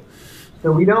that too.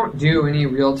 So we don't do any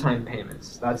real-time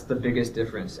payments. That's the biggest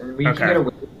difference. And we can get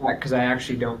away with that because I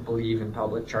actually don't believe in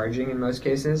public charging in most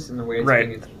cases in the way it's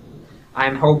being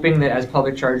I'm hoping that as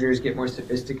public chargers get more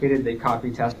sophisticated, they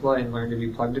copy Tesla and learn to be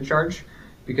plug to charge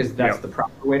because that's the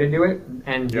proper way to do it.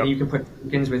 And you can put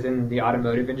tokens within the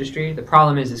automotive industry. The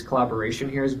problem is collaboration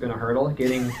here has been a hurdle.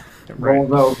 Getting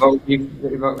Volvo,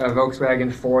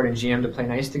 Volkswagen, Ford, and GM to play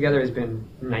nice together has been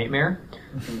a nightmare.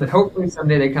 But hopefully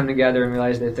someday they come together and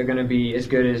realize that if they're going to be as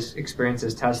good as experience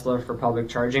as Tesla for public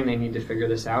charging, they need to figure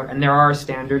this out. And there are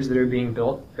standards that are being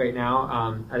built right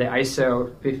now. The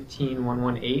ISO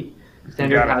 15118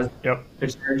 standard has the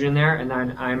charge in there, and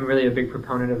then I'm really a big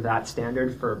proponent of that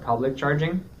standard for public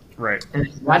charging. Right. And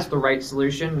that's the right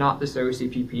solution, not this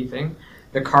OCPP thing.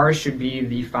 The car should be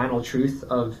the final truth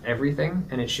of everything,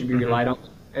 and it should be relied on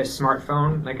a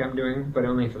smartphone like I'm doing, but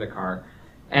only for the car.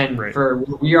 And for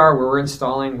where we're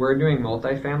installing, we're doing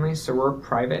multifamily, so we're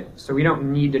private, so we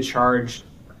don't need to charge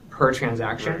per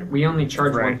transaction. We only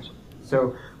charge once.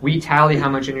 So we tally how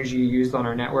much energy you used on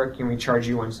our network, and we charge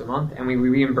you once a month, and we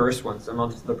reimburse once a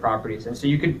month to the properties. And so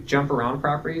you could jump around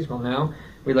properties. Well, no.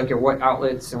 We look at what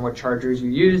outlets and what chargers you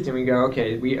used, and we go,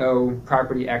 okay, we owe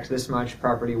property X this much,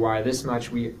 property Y this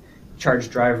much. We charge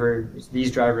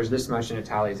these drivers this much, and it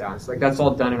tallies out. So like that's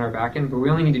all done in our backend, but we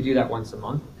only need to do that once a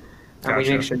month. And we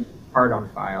make sure you have a card on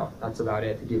file. That's about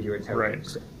it to give you a token. Right.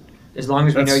 So as long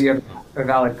as we know you have a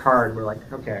valid card, we're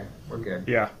like, okay, we're good.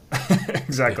 Yeah,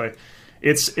 exactly.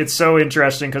 It's so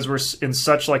interesting because we're in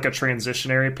such like a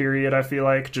transitionary period, I feel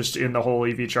like, just in the whole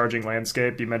EV charging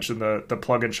landscape. You mentioned the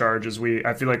plug and charge.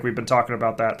 I feel like we've been talking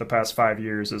about that the past 5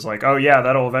 years is like, oh yeah,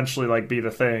 that'll eventually like be the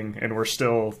thing. And we're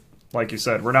still, like you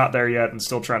said, we're not there yet and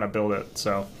still trying to build it.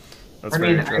 So that's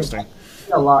very interesting.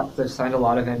 I've signed a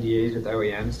lot of NDAs with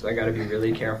OEMs, so I got to be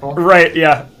really careful. Right,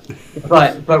 yeah.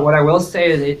 But what I will say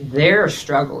is they're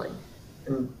struggling.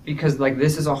 Because like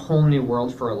this is a whole new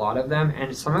world for a lot of them,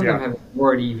 and some of them have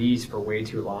ignored EVs for way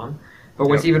too long. But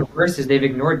what's even worse is they've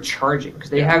ignored charging because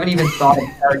they haven't even thought of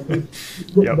charging.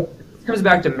 comes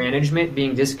back to management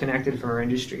being disconnected from our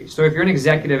industry. So if you're an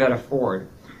executive at a Ford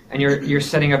and you're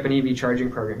setting up an EV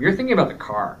charging program, you're thinking about the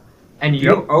car. And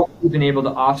you've always been able to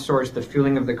offsource the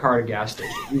fueling of the car to gas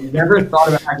stations. You've never thought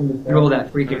about having to fuel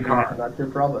that freaking car. That's your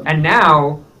problem. And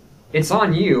now it's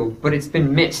on you, but it's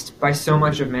been missed by so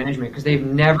much of management because they've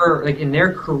never, like in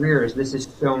their careers, this is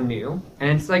so new.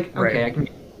 And it's like, okay,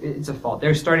 it's a fault.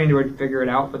 They're starting to figure it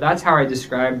out, but that's how I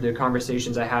described the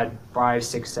conversations I had 5,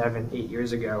 6, 7, 8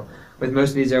 years ago with most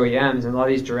of these OEMs and a lot of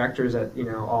these directors at,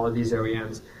 all of these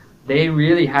OEMs. They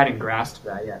really hadn't grasped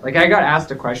that yet. Like I got asked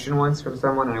a question once from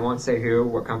someone, and I won't say who,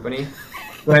 what company,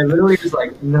 but I literally was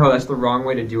like, no, that's the wrong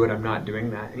way to do it. I'm not doing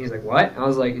that. And he's like, what? I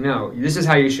was like, no, this is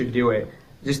how you should do it.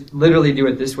 Just literally do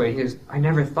it this way. He goes, I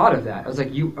never thought of that. I was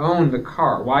like, you own the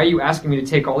car. Why are you asking me to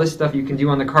take all this stuff you can do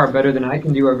on the car better than I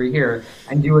can do over here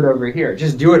and do it over here?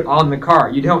 Just do it on the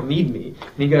car. You don't need me.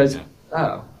 And he goes,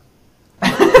 oh.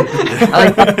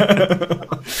 I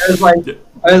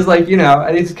was like,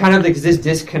 and it's kind of like this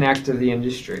disconnect of the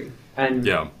industry. And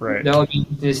they'll be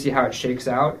to see how it shakes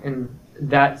out. And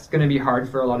that's going to be hard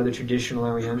for a lot of the traditional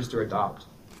OEMs to adopt.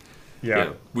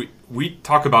 Yeah. We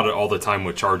talk about it all the time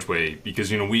with ChargeWay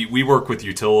because, we work with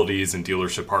utilities and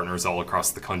dealership partners all across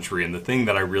the country. And the thing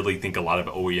that I really think a lot of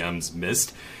OEMs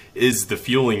missed is the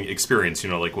fueling experience,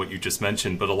 like what you just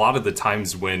mentioned. But a lot of the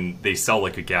times when they sell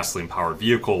like a gasoline-powered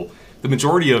vehicle, the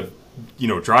majority of,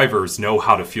 drivers know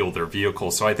how to fuel their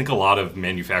vehicle. So I think a lot of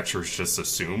manufacturers just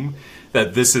assume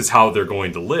that this is how they're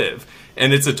going to live.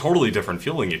 And it's a totally different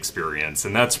fueling experience.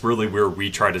 And that's really where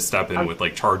we try to step in with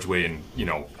like ChargeWay and,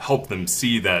 help them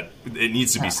see that it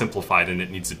needs to be simplified and it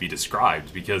needs to be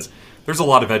described because there's a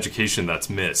lot of education that's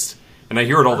missed. And I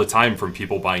hear it all the time from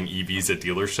people buying EVs at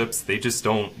dealerships. They just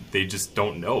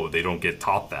don't know. They don't get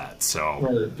taught that.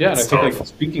 So yeah, and I think like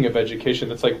speaking of education,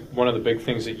 that's like one of the big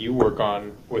things that you work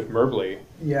on with Merbly.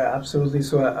 Yeah, absolutely.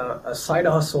 So a side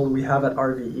hustle we have at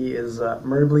RVE is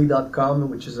Merbly.com,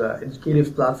 which is an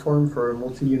educative platform for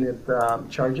multi-unit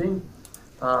charging.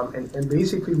 And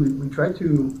basically we try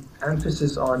to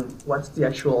emphasize on what's the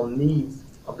actual needs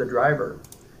of the driver.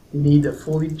 You need a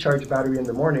fully charged battery in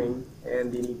the morning, and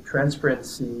they need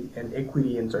transparency and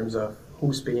equity in terms of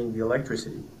who's paying the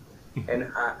electricity.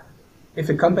 And if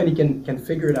a company can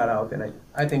figure that out, and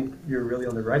I think you're really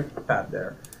on the right path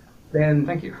there, then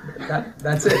thank you.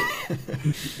 That's it.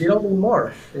 You don't need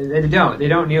more. They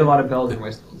don't need a lot of bells and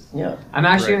whistles. Yeah. I'm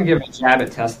actually going to give a jab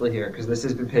at Tesla here because this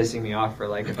has been pissing me off for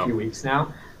like a few weeks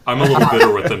now. I'm a little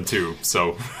bitter with them too,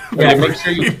 so yeah, make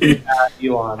sure you tweet at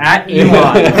Elon.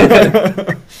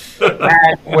 At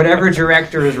whatever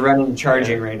director is running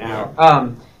charging right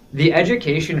now. The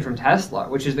education from Tesla,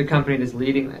 which is the company that's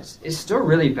leading this, is still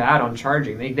really bad on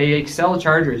charging. They excel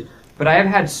chargers, but I have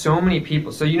had so many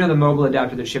people. So the mobile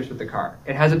adapter that ships with the car.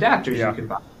 It has adapters you can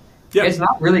buy. Yeah. It's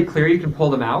not really clear you can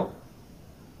pull them out.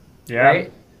 Yeah.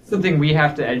 Right? Something we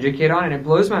have to educate on, and it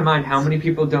blows my mind how many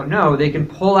people don't know they can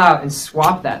pull out and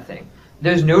swap that thing.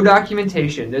 There's no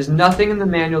documentation. There's nothing in the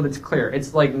manual that's clear.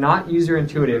 It's like not user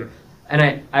intuitive,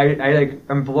 and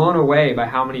I'm blown away by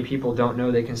how many people don't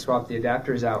know they can swap the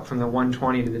adapters out from the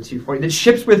 120 to the 240 that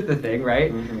ships with the thing,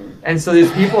 right? Mm-hmm. And so these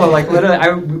people are like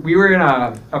literally. We were in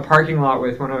a parking lot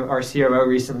with one of our COO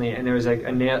recently, and there was like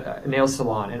a nail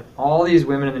salon, and all these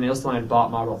women in the nail salon had bought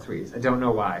Model 3s. I don't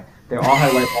know why. They all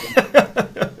had like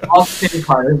all the same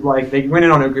cars, like they went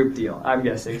in on a group deal. I'm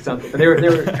guessing something, but they were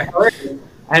hilarious.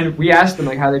 And we asked them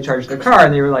like how they charged their car,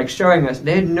 and they were like showing us.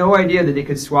 They had no idea that they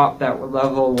could swap that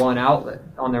level 1 outlet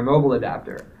on their mobile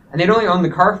adapter, and they'd only owned the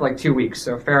car for like 2 weeks,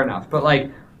 so fair enough. But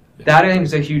like that, I think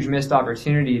is a huge missed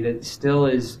opportunity that still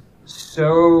is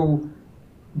so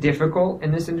difficult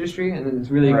in this industry, and it's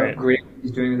really great what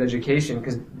he's doing with education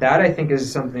because that I think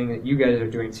is something that you guys are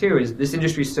doing too. Is this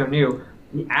industry is so new.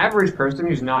 The average person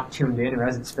who's not tuned in, who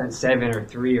hasn't spent 7 or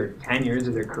 3 or 10 years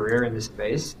of their career in this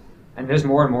space, and there's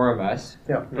more and more of us.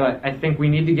 Yeah. But I think we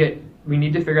need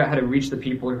to figure out how to reach the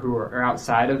people who are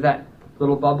outside of that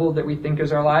little bubble that we think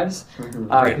is our lives.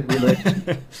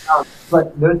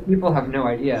 But those people have no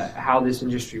idea how this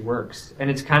industry works, and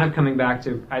it's kind of coming back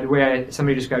to the way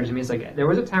somebody described it to me. It's like there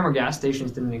was a time where gas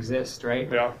stations didn't exist,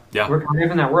 right? Yeah. We're kind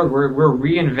of in that world. We're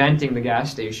reinventing the gas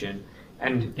station,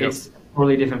 and it's a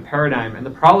totally different paradigm. And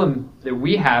the problem that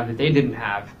we have that they didn't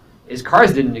have is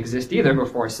cars didn't exist either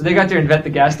before. So they got to invent the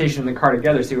gas station and the car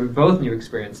together, so we have both new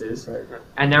experiences. Right.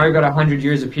 And now we've got 100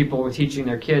 years of people teaching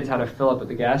their kids how to fill up at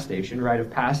the gas station, rite of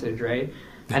passage, right?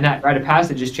 And that rite of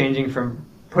passage is changing from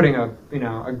putting a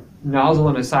nozzle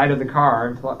on the side of the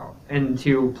car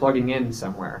into plugging in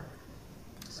somewhere.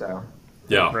 So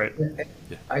Yeah. Right.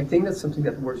 I think that's something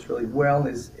that works really well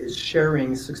is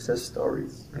sharing success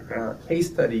stories. Case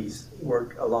studies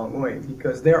work a long way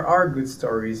because there are good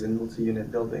stories in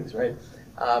multi-unit buildings, right?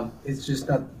 It's just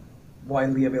not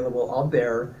widely available out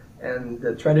there. And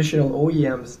the traditional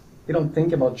OEMs, they don't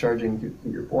think about charging, to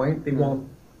your point. They won't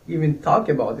even talk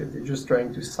about it. They're just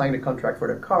trying to sign a contract for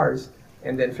their cars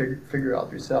and then figure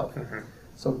out yourself.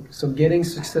 So getting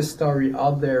success story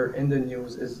out there in the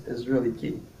news is really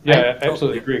key. Yeah, I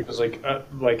absolutely agree. Because like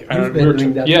you've been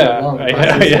doing that for a long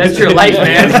time. That's your life,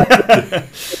 man.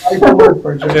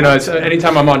 You know, it's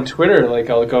anytime I'm on Twitter, like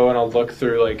I'll go and I'll look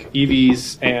through like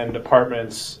EVs and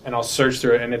apartments, and I'll search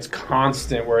through it, and it's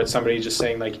constant where it's somebody just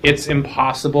saying like it's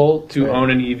impossible to own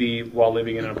an EV while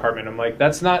living in an apartment. I'm like,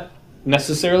 that's not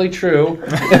necessarily true.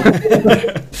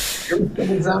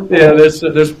 Yeah,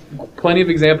 there's plenty of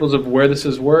examples of where this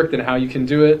has worked and how you can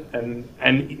do it,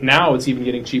 and now it's even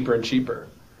getting cheaper and cheaper.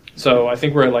 So I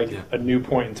think we're at like a new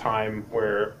point in time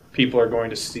where people are going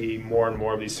to see more and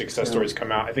more of these success stories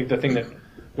come out. I think the thing that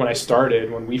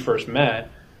when we first met,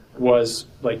 was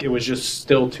like it was just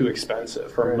still too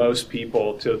expensive for most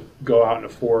people to go out and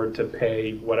afford to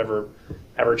pay whatever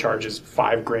ever charges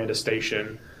 $5,000 a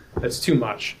station. That's too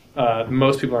much.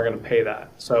 Most people aren't going to pay that.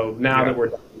 So now that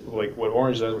we're like what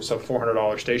Orange does, it's a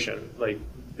 $400 station. Like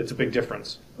it's a big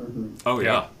difference. Oh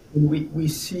yeah. We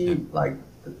see like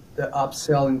the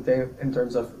upsell in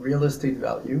terms of real estate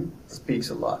value speaks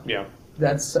a lot. Yeah.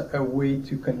 That's a way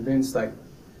to convince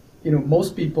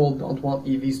most people don't want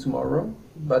EVs tomorrow,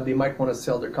 but they might want to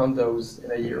sell their condos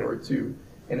in a year or two,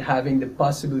 and having the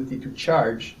possibility to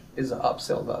charge is an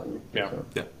upsell value. Yeah. So.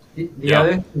 Yeah. The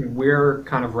other thing we're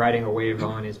kind of riding a wave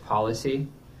on is policy.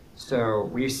 So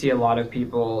we see a lot of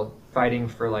people fighting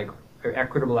for like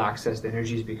equitable access to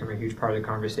energy has become a huge part of the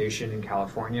conversation in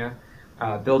California.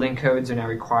 Building codes are now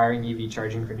requiring EV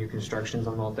charging for new constructions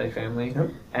on multifamily. Yep.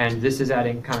 And this is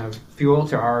adding kind of fuel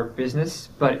to our business,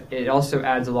 but it also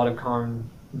adds a lot of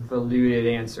convoluted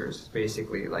answers,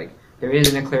 basically. Like there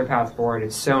isn't a clear path forward.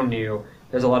 It's so new.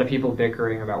 There's a lot of people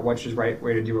bickering about what's the right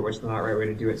way to do it, what's the not right way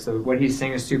to do it. So what he's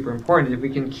saying is super important. If we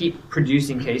can keep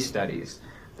producing case studies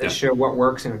that show what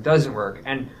works and what doesn't work.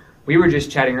 And we were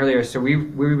just chatting earlier, so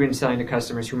we've been selling to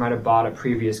customers who might have bought a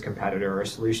previous competitor or a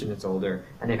solution that's older,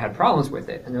 and they've had problems with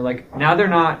it. And they're like, now we're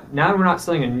not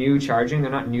selling a new charging.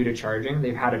 They're not new to charging.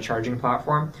 They've had a charging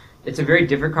platform. It's a very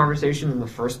different conversation than the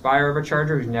first buyer of a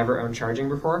charger who's never owned charging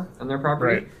before on their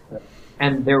property. Right.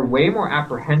 And they're way more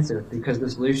apprehensive because the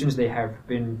solutions they have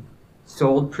been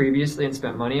sold previously and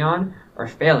spent money on are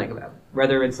failing them.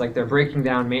 Whether it's like they're breaking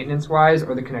down maintenance-wise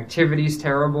or the connectivity's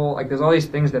terrible. Like there's all these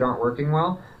things that aren't working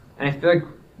well. And I feel like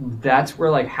that's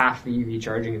where like half the EV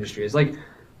charging industry is. Like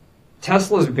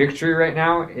Tesla's victory right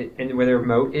now, and where their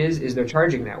moat is their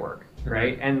charging network,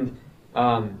 right? And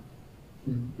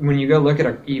when you go look at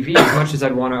an EV, as much as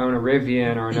I'd want to own a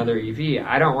Rivian or another EV,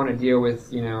 I don't want to deal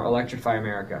with, Electrify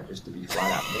America, just to be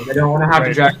flat out. Like, I don't want to have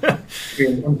to drive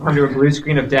and come to a blue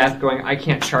screen of death going, I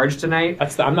can't charge tonight.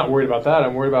 I'm not worried about that.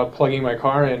 I'm worried about plugging my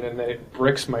car in and then it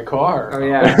bricks my car. Oh,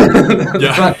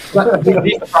 yeah. But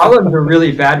these problems are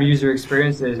really bad user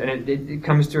experiences, and it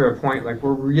comes to a point, like,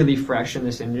 we're really fresh in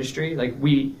this industry. Like,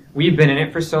 we've been in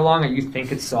it for so long that you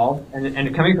think it's solved.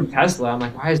 And coming from Tesla, I'm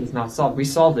like, why is this not solved? We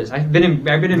solved this. I've been in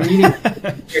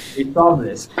meetings. We solved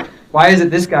this. Why is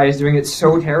it this guy is doing it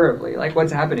so terribly? Like,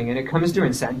 what's happening? And it comes to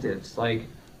incentives. Like,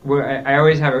 I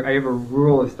always have a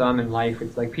rule of thumb in life.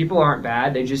 It's like people aren't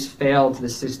bad. They just fail to the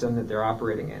system that they're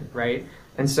operating in, right?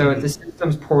 And so if the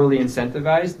system's poorly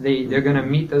incentivized, they're going to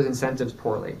meet those incentives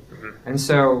poorly. And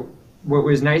so what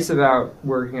was nice about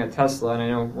working at Tesla, and I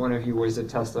know one of you was a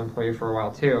Tesla employee for a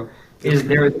while too, is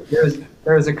there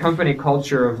was a company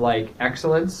culture of like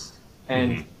excellence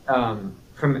and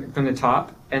from the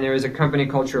top, and there was a company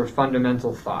culture of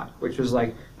fundamental thought, which was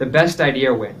like the best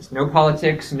idea wins. No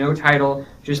politics, no title,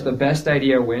 just the best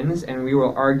idea wins, and we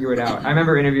will argue it out. I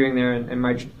remember interviewing there, and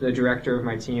the director of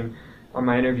my team on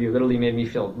my interview literally made me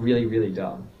feel really, really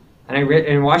dumb. And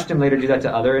I watched him later do that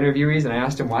to other interviewees, and I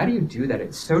asked him, why do you do that?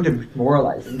 it's so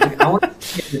demoralizing. He's like, I want to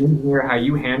see as an engineer how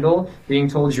you handle being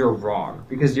told you're wrong,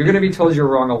 because you're going to be told you're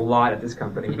wrong a lot at this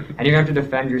company, and you're going to have to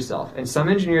defend yourself. And some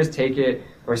engineers take it,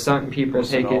 or some people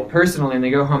take it personally, and they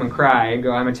go home and cry and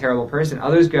go, I'm a terrible person.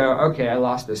 Others go, okay, I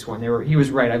lost this one. He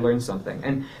was right, I learned something.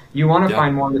 And you want to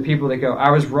find more of the people that go,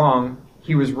 I was wrong,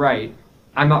 he was right,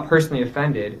 I'm not personally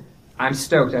offended, I'm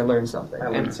stoked. I learned something.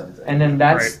 And then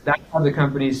that's how the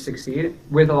companies succeed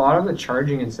with a lot of the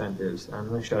charging incentives. I'm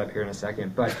going to shut up here in a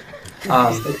second, but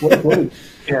yeah,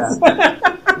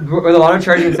 with a lot of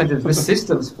charging incentives, the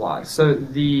system's flawed. So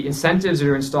the incentives are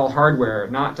to install hardware,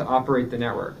 not to operate the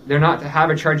network. They're not to have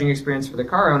a charging experience for the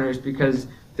car owners because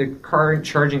the car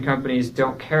charging companies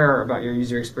don't care about your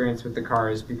user experience with the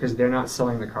cars because they're not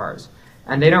selling the cars.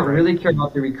 And they don't really care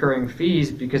about the recurring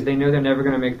fees because they know they're never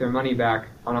going to make their money back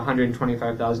on a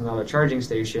 $125,000 charging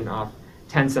station off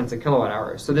 10 cents a kilowatt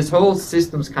hour. So this whole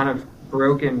system's kind of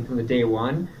broken from the day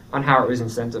one on how it was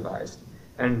incentivized.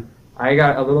 And I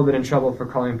got a little bit in trouble for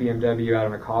calling BMW out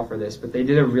on a call for this, but they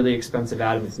did a really expensive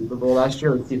ad in the Super Bowl last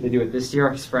year. Let's see if they do it this year.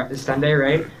 It's Sunday,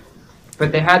 right?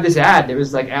 But they had this ad that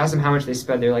was like, ask them how much they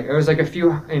spent. They're like, it was like a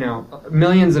few,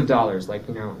 millions of dollars, like,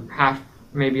 half,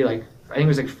 maybe like, I think it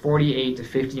was like 48 to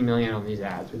 50 million on these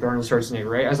ads with Arnold Schwarzenegger,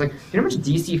 right? I was like, you know how much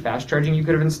DC fast charging you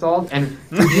could have installed? And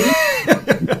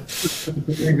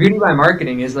the beauty by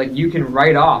marketing is like you can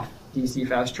write off DC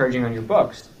fast charging on your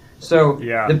books. So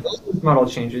the business model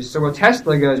changes. So what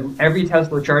Tesla goes, every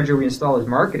Tesla charger we install is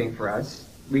marketing for us.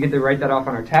 We get to write that off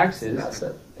on our taxes.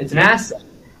 It's an asset.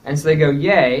 And so they go,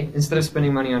 yay, instead of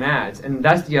spending money on ads. And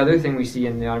that's the other thing we see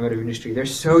in the automotive industry. They're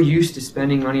so used to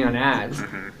spending money on ads.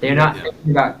 They're not thinking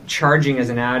about charging as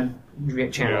an ad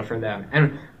channel for them.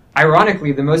 And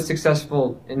ironically, the most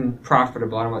successful and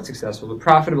profitable, I don't know what's successful, but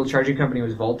profitable charging company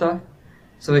was Volta.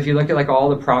 So if you look at like all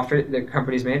the profit that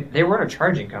companies made, they weren't a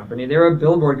charging company. They were a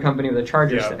billboard company with a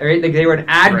charger. Right? Like they were an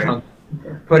ad company.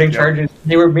 Putting chargers,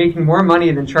 they were making more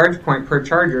money than ChargePoint per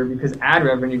charger because ad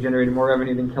revenue generated more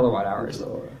revenue than kilowatt hours.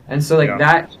 And so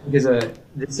that is the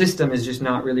system is just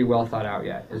not really well thought out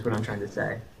yet, is what I'm trying to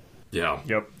say. Yeah.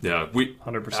 Yep. Yeah.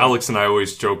 100%. Alex and I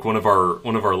always joke. One of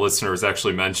our listeners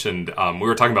actually mentioned we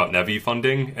were talking about NEVI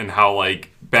funding and how like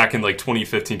back in like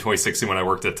 2015, 2016 when I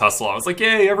worked at Tesla, I was like,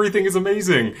 yay, everything is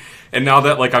amazing. And now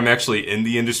that like I'm actually in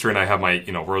the industry and I have my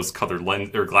rose-colored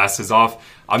lens or glasses off,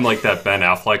 I'm like that Ben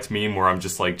Affleck meme where I'm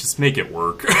just like, just make it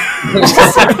work.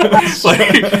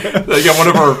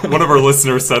 One of our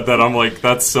listeners said that. I'm like,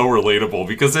 that's so relatable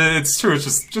because it's true.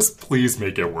 It's just please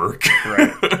make it work.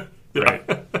 Right. Right.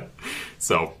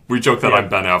 So we joke that I'm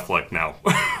Ben Affleck now.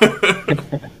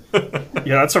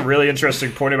 Yeah, that's a really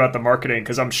interesting point about the marketing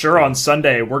because I'm sure on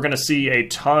Sunday we're going to see a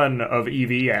ton of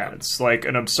EV ads, like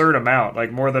an absurd amount,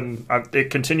 like more than it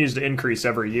continues to increase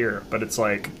every year. But it's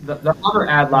like the Hummer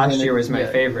ad last year was my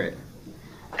favorite.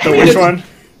 The which one?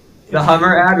 The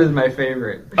Hummer ad was my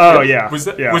favorite. Oh yeah, was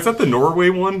that the Norway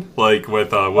one? Like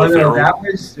with Will Ferrell?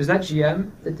 Was that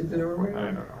GM that did the Norway? I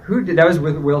don't know. Who did that? Was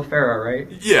with Will Ferrell, right?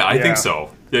 Yeah, I think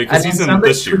so. Yeah, because he's in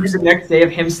this year. The next day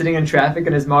of him sitting in traffic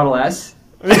in his Model S.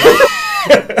 Yeah.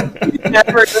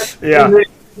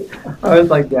 I was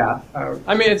like, yeah.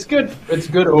 I mean, it's good. It's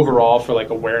good overall for like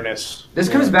awareness. This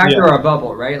comes back to our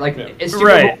bubble, right? Like, it's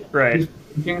right.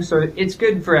 So it's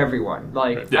good for everyone.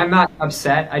 Like, I'm not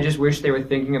upset. I just wish they were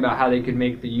thinking about how they could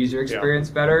make the user experience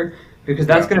better. Because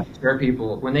that's going to scare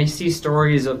people. When they see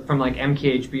stories from like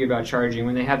MKHB about charging,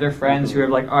 when they have their friends who have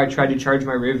like, oh, I tried to charge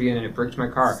my Rivian and it bricked my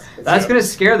car. That's going to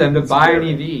scare them to buy an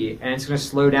EV, and it's going to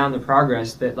slow down the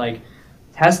progress that like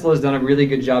Tesla has done a really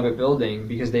good job at building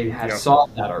because they have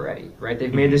solved that already, right?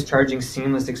 They've made this charging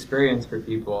seamless experience for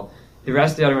people. The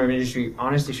rest of the automotive industry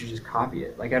honestly should just copy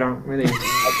it. Like I don't really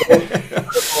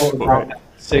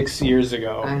 6 years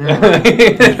ago. I know.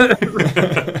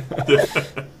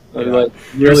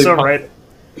 You're so right.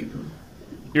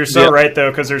 You're so right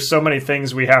though, because there's so many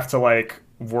things we have to like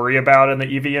worry about in the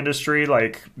EV industry,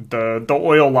 like the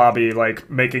oil lobby, like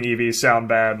making EVs sound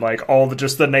bad, like all the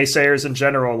naysayers in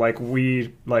general. Like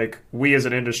we as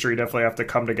an industry definitely have to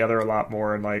come together a lot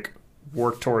more and like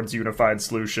work towards unified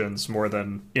solutions more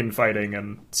than infighting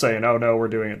and saying, oh no, we're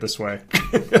doing it this way.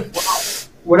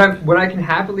 What I can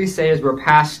happily say is we're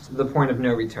past the point of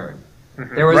no return.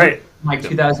 There was like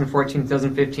 2014,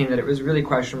 2015 that it was really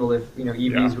questionable if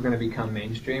EVs were going to become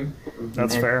mainstream.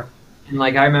 That's fair. And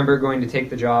like I remember going to take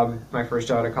the job, my first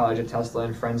job at college at Tesla,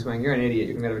 and friends going, "You're an idiot.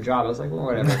 You can get a job." I was like, "Well,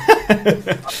 whatever."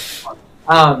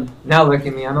 Now look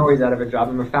at me. I'm always out of a job.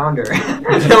 I'm a founder.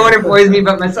 No one employs me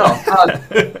but myself.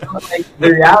 Like, the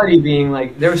reality being,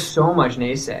 like, there was so much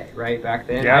naysay right back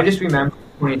then. I just remember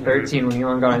 2013 when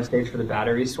Elon got on stage for the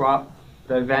battery swap,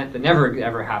 the event that never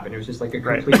ever happened. It was just like a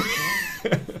complete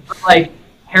like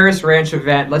Harris Ranch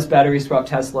event. Let's battery swap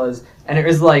Teslas, and it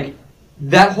was like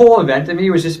that whole event to me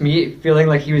was just me feeling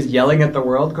like he was yelling at the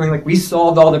world, going like, "We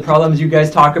solved all the problems you guys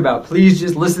talk about. Please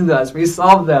just listen to us. We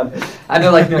solved them." And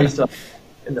they're like, "No, you still."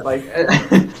 And like,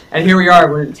 and here we are,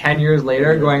 we're 10 years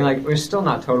later, going like, we're still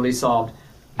not totally solved.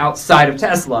 outside of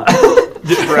Tesla.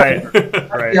 Right.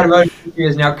 The automotive industry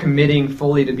is now committing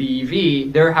fully to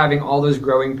BEV. They're having all those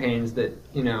growing pains that,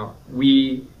 you know,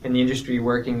 we in the industry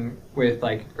working with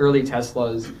like early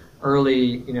Teslas,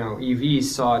 early, you know, EVs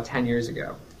saw 10 years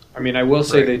ago. I mean, I will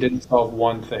say they didn't solve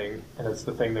one thing, and it's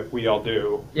the thing that we all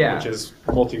do, which is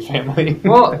multifamily.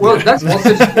 Well, that's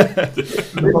also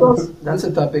that's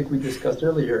a topic we discussed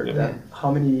earlier. That how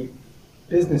many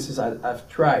businesses I've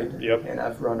tried and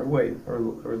I've run away or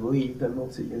leave the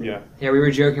multi-unit. Yeah, we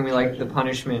were joking. We like the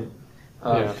punishment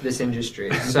of this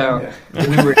industry. So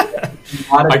we were.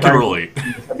 I can relate.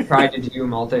 Tried to do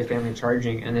multifamily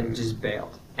charging and then just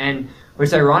bailed. And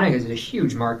what's ironic is it's a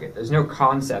huge market. There's no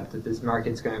concept that this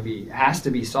market's going to be has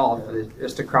to be solved for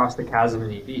just to cross the chasm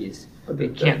in EVs. But the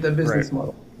business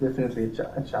model definitely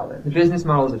a challenge. The business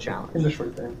model is a challenge in the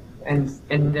short term. And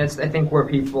that's I think where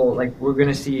people like we're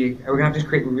going to have to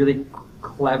create really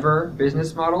clever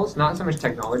business models, not so much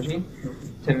technology,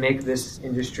 to make this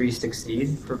industry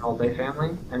succeed for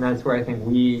multifamily. And that's where I think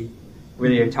we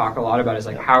really talk a lot about is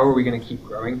like how are we going to keep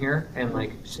growing here and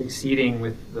like succeeding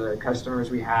with the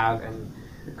customers we have and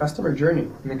the customer journey.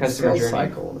 And the customer sales journey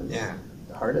cycle is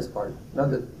the hardest part, not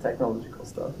the technological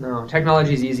stuff. No,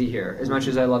 technology is easy here. As much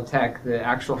as I love tech, the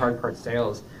actual hard part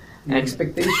sales. And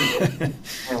expectations.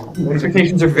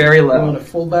 Expectations are very low. I want a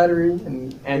full battery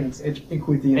and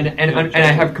equity. And I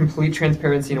have complete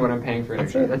transparency in what I'm paying for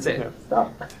energy. That's it.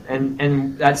 Stop.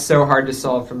 And that's so hard to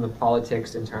solve from the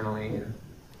politics internally. And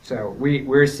so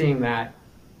we're seeing that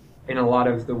in a lot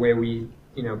of the way we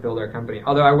build our company.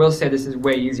 Although I will say this is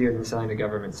way easier than selling to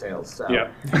government sales. So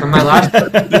from my last,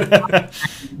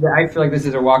 I feel like this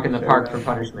is a walk in the park for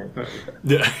punishment.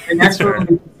 Yeah. And next one will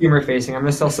be consumer facing. I'm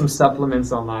going to sell some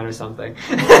supplements online or something.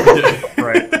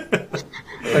 Right.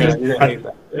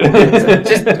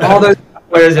 Just all those,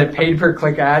 what is it, paid per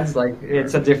click ads? Like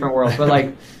it's a different world. But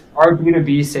like our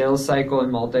B2B sales cycle in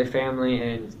multifamily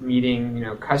and meeting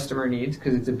customer needs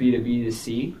because it's a B2B to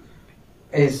C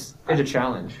is a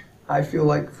challenge. I feel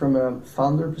like from a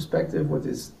founder perspective, what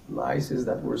is nice is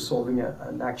that we're solving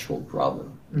an actual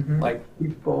problem. Mm-hmm. Like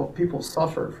people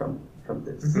suffer from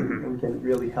this, and we can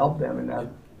really help them. And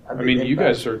I mean, you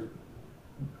guys are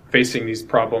facing these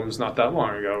problems not that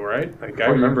long ago, right? Like I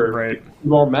remember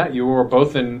you all met. You were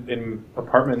both in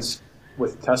apartments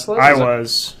with Tesla. I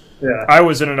was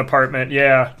in an apartment.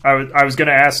 Yeah, I was going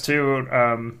to ask too.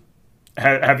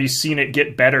 Have you seen it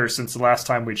get better since the last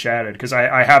time we chatted? Because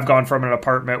I have gone from an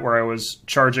apartment where I was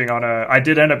charging on I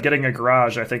did end up getting a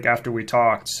garage, I think, after we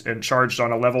talked, and charged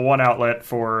on a level 1 outlet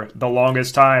for the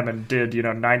longest time and did,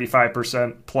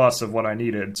 95% plus of what I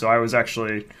needed. So I was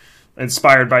actually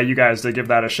inspired by you guys to give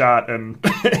that a shot and,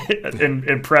 and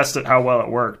impressed at how well it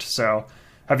worked. So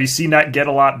have you seen that get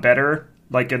a lot better,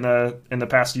 like in the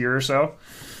past year or so?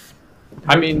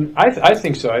 I mean, I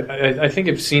think so. I think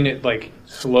I've seen it like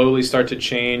slowly start to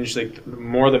change. Like the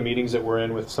more the meetings that we're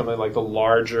in with some of like the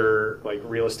larger like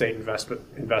real estate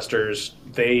investors,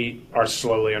 they are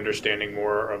slowly understanding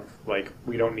more of like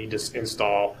we don't need to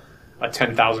install a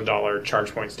 $10,000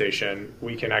 charge point station.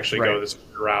 We can actually go this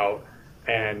route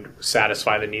and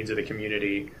satisfy the needs of the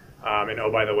community. And oh,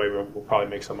 by the way, we'll probably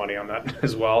make some money on that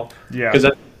as well. Yeah.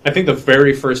 Because I think the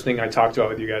very first thing I talked about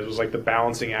with you guys was like the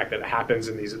balancing act that happens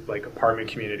in these like apartment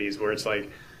communities where it's like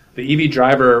the EV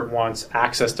driver wants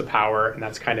access to power and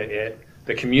that's kind of it.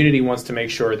 The community wants to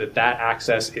make sure that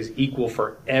access is equal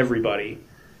for everybody.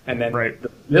 And then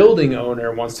the building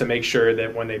owner wants to make sure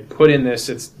that when they put in this,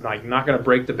 it's like not going to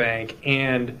break the bank.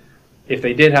 And if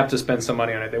they did have to spend some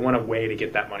money on it, they want a way to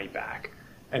get that money back.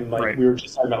 And like we were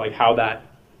just talking about like how that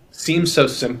seems so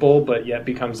simple, but yet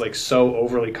becomes like so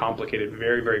overly complicated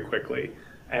very, very quickly.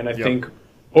 And I think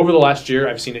over the last year,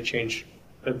 I've seen it change.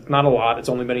 It's not a lot. It's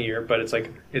only been a year, but it's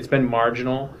like it's been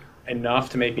marginal enough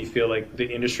to make me feel like the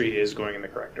industry is going in the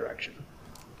correct direction.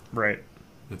 Right.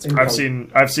 I've seen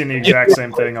the exact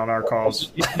same thing on our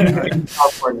calls.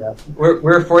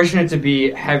 We're fortunate to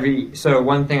be heavy. So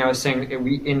one thing I was saying,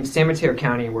 in San Mateo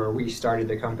County, where we started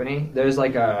the company, there's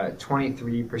like a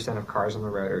 23% of cars on the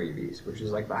road are EVs, which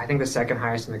is like I think the second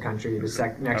highest in the country.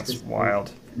 Next is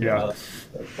wild. Yeah.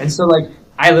 And so like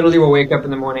I literally will wake up in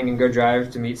the morning and go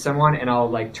drive to meet someone, and I'll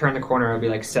like turn the corner, it'll be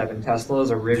like 7 Teslas,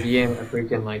 a Rivian, a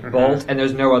freaking like Bolt, and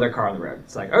there's no other car on the road.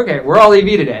 It's like, okay, we're all EV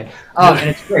today, and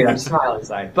it's great. I'm smiling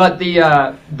inside, but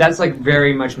that's like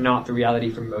very much not the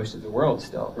reality for most of the world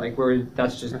still. Like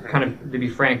that's just kind of, to be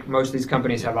frank, most of these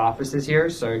companies have offices here,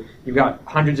 so you've got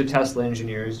hundreds of Tesla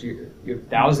engineers, you have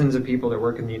thousands of people that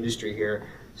work in the industry here.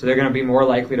 So they're going to be more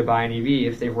likely to buy an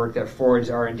EV if they've worked at Ford's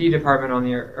R&D department on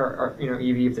the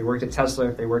EV, if they worked at Tesla,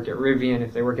 if they work at Rivian,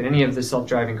 if they work at any of the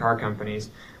self-driving car companies.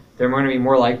 they're going to be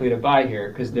more likely to buy here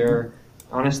because they're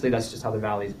honestly, that's just how the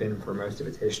valley's been for most of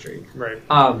its history. Right.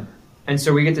 And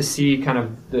so we get to see kind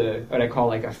of what I call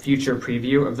like a future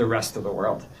preview of the rest of the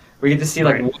world. We get to see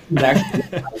like what is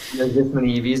actually there's this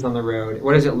many EVs on the road.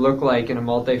 What does it look like in a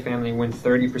multifamily when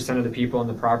 30% of the people on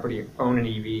the property own an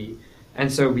EV?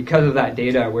 And so because of that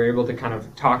data, we're able to kind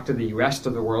of talk to the rest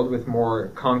of the world with more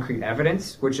concrete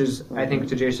evidence, which is, I think,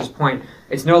 to Jason's point,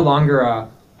 it's no longer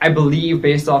I believe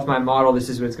based off my model, this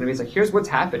is what it's going to be. It's like, here's what's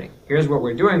happening. Here's what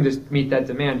we're doing to meet that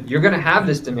demand. You're going to have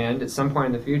this demand at some point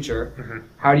in the future. Mm-hmm.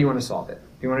 How do you want to solve it?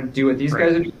 Do you want to do what these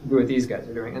guys are doing? Do what these guys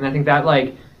are doing? And I think that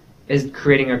like is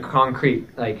creating a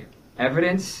concrete like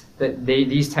evidence that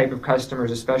these type of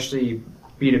customers, especially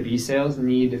B2B sales,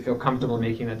 need to feel comfortable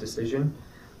making that decision.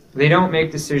 They don't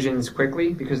make decisions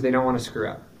quickly because they don't want to screw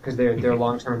up, because they're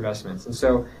long-term investments. And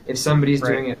so if somebody's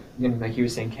doing it, like he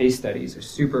was saying, case studies are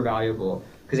super valuable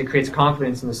because it creates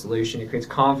confidence in the solution, it creates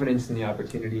confidence in the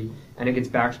opportunity, and it gets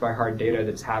backed by hard data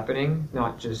that's happening,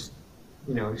 not just,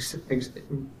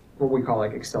 what we call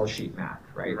like Excel sheet math,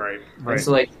 right? Right. And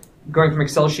so like going from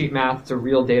Excel sheet math to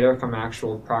real data from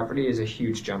actual property is a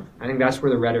huge jump. I think that's where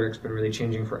the rhetoric's been really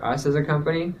changing for us as a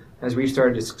company. As we've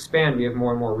started to expand, we have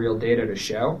more and more real data to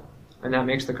show, and that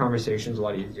makes the conversations a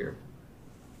lot easier.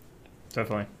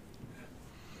 Definitely.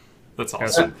 That's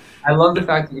awesome. I love the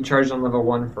fact that you charged on level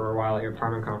 1 for a while at your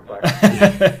apartment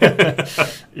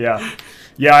complex. Yeah.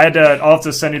 I'll have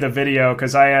to send you the video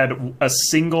because I had a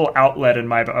single outlet in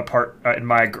my in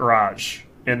my garage,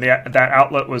 and that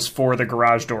outlet was for the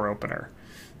garage door opener.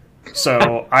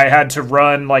 So I had to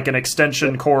run like an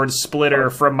extension cord splitter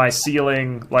from my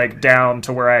ceiling like down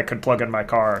to where I could plug in my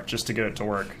car just to get it to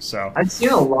work. So I've seen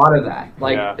a lot of that,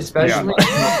 especially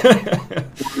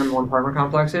in one apartment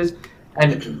complexes,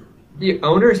 and the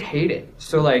owners hate it.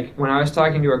 So like when I was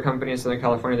talking to a company in Southern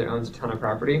California that owns a ton of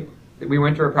property, we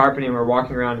went to a property and we were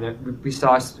walking around and we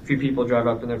saw a few people drive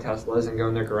up in their Teslas and go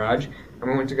in their garage, and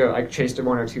we went to go, I chased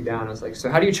one or two down. I was like, so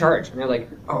how do you charge? And they're like,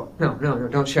 oh, no,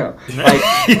 don't show.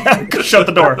 Like, shut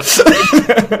the door.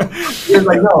 They're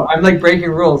like, no, I'm like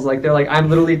breaking rules. Like they're like, I'm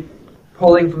literally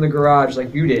pulling from the garage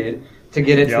like you did to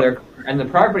get it to their car. And the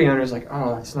property owner's like,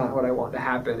 oh, that's not what I want to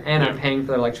happen. And I'm paying for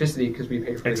their electricity because we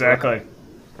pay for it. Exactly.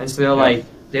 And so they're like,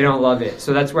 they don't love it.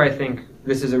 So that's where I think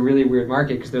this is a really weird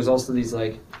market, because there's also these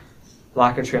like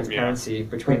lack of transparency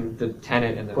between the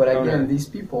tenant and the owner. But again, these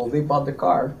people, they bought the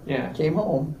car, came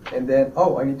home, and then,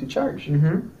 I need to charge.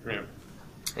 Mm-hmm.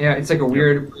 Yeah, it's like a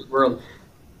weird world.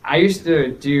 I used to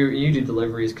you do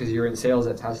deliveries because you were in sales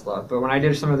at Tesla, but when I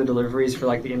did some of the deliveries for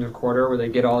like the end of quarter where they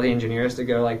get all the engineers to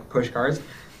go like push cars,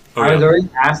 I was always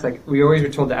asked, like we always were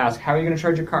told to ask, how are you going to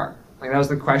charge your car? Like that was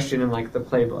the question in like the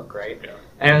playbook, right? Yeah.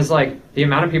 And it was like the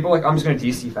amount of people like, I'm just going to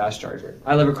DC fast charger.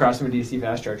 I live across from a DC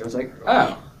fast charger. I was like,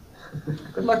 oh,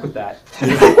 good luck with that.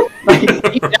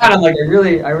 Like, deep down, I'm like, I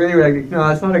really like, no,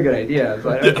 that's not a good idea,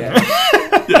 but okay.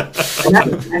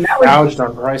 And that was gouged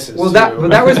on prices. Well,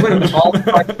 that was when all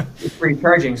was free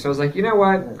charging. So I was like, you know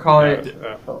what, call it.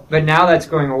 But now that's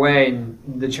going away, and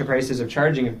the prices of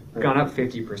charging have gone up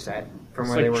 50% from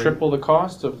where they were. Triple the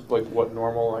cost of like what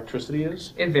normal electricity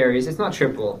is. It varies. It's not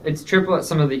triple. It's triple at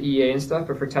some of the EA and stuff,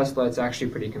 but for Tesla, it's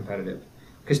actually pretty competitive.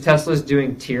 Because Tesla's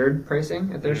doing tiered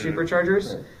pricing at their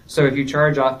superchargers. Right. So if you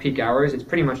charge off peak hours, it's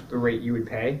pretty much the rate you would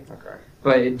pay. Okay.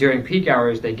 But during peak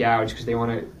hours, they gouge because they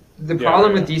want to. The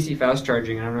problem with DC fast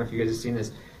charging, I don't know if you guys have seen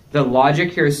this, the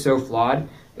logic here is so flawed.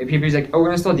 If people's like, we're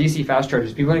going to install DC fast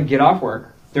chargers. People are going to get off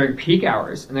work during peak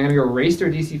hours, and they're going to go race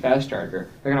their DC fast charger.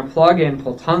 They're going to plug in,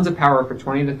 pull tons of power for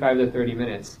 25 to 30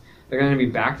 minutes. They're going to be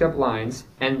backed up lines,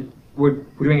 and we're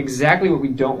doing exactly what we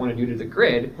don't want to do to the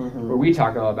grid. Mm-hmm. What we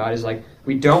talk all about is like,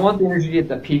 we don't want the energy at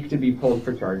the peak to be pulled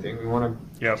for charging. We want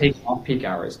to take off peak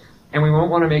hours. And we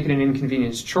won't want to make it an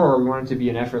inconvenience chore. We want it to be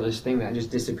an effortless thing that just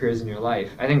disappears in your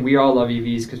life. I think we all love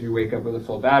EVs because we wake up with a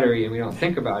full battery and we don't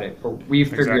think about it. But we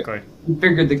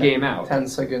figured the game out. 10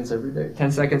 seconds every day. 10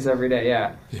 seconds every day,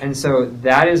 yeah. And so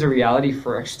that is a reality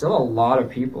for still a lot of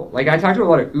people. Like I talked to a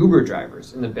lot of Uber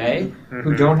drivers in the Bay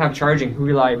who don't have charging, who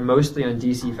rely mostly on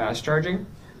DC fast charging.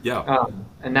 Yeah.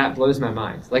 And that blows my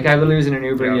mind. Like I literally was in an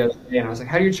Uber the other day and I was like,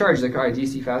 how do you charge? Like, I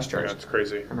DC fast charge. Yeah, it's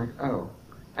crazy. I'm like, oh.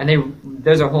 And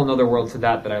there's a whole other world to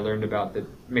that I learned about that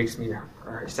makes me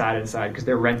sad inside because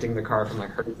they're renting the car from like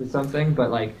Hertz or something.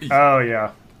 But like,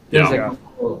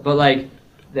 but like,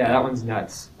 that one's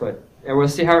nuts. But we'll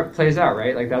see how it plays out,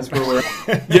 right? Like that's where we're.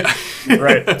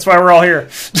 Right. That's why we're all here.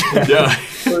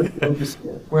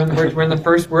 We're in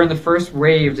the first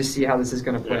wave to see how this is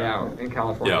going to play out in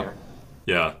California.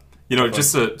 Yeah. You know,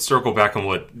 just to circle back on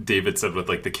what David said with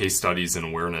like the case studies and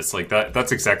awareness, like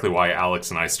that's exactly why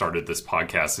Alex and I started this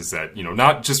podcast, is that, you know,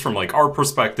 not just from like our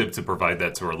perspective to provide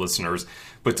that to our listeners,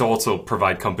 but to also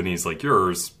provide companies like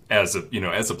yours as a, you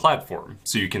know, as a platform,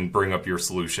 so you can bring up your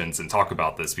solutions and talk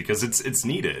about this, because it's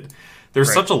needed.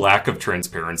 There's such a lack of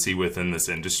transparency within this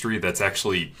industry that's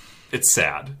actually, it's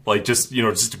sad. Like, just, you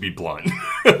know, just to be blunt.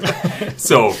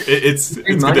 So it's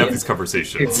good to have these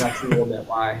conversations. That's a little bit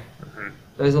why.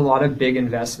 There's a lot of big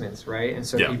investments, right? And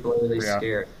so people are really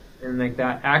scared. And like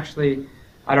that, actually,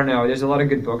 I don't know, there's a lot of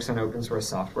good books on open source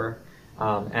software.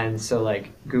 And so like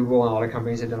Google and a lot of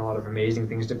companies have done a lot of amazing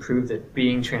things to prove that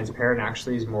being transparent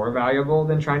actually is more valuable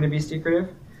than trying to be secretive.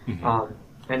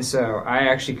 And so I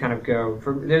actually kind of go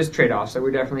for, there's trade-offs. So we're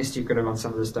definitely secretive on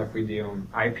some of the stuff we do,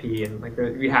 IP, and like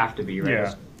we have to be, right?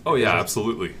 Yeah. Oh yeah,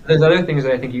 absolutely. There's other things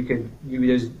that I think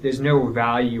there's no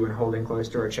value in holding close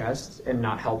to our chests and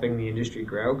not helping the industry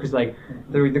grow. Because like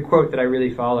the quote that I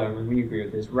really follow and we agree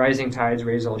with is rising tides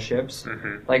raise all ships.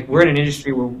 Like we're in an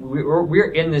industry where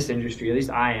we're in this industry, at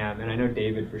least I am, and I know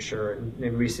David for sure, and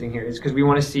maybe sitting here, is because we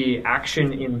want to see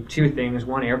action in two things.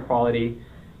 One, air quality,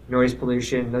 noise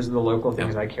pollution. Those are the local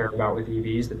things I care about with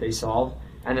EVs that they solve.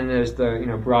 And then there's the, you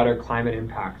know, broader climate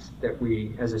impact that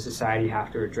we as a society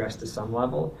have to address to some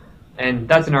level. And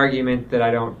that's an argument that I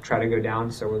don't try to go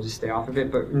down, so we'll just stay off of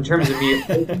it. But in terms of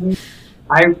me,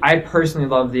 I personally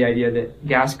love the idea that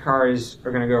gas cars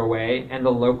are going to go away, and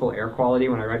the local air quality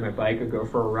when I ride my bike or go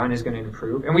for a run is going to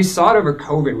improve. And we saw it over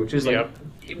COVID, which is like,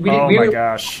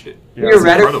 gosh,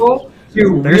 theoretical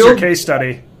to there's your case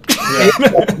study.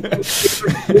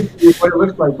 What it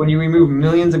looks like when you remove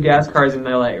millions of gas cars in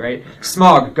LA, right?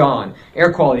 Smog gone,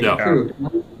 air quality improved,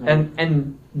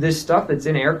 and this stuff that's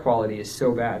in air quality is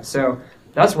so bad. So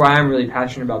that's why I'm really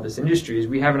passionate about this industry. Is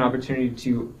we have an opportunity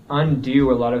to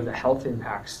undo a lot of the health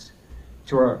impacts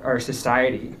to our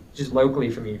society just locally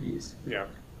from EVs. Yeah,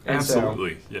 and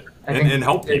absolutely. So, and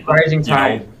help people. Rising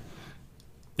tide.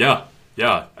 Yeah,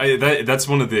 that's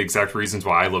one of the exact reasons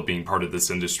why I love being part of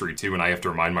this industry too, and I have to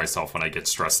remind myself when I get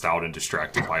stressed out and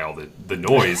distracted by all the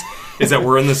noise, is that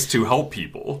we're in this to help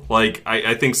people. Like,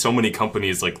 I think so many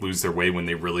companies like lose their way when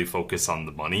they really focus on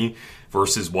the money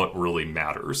versus what really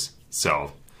matters.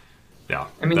 So, yeah,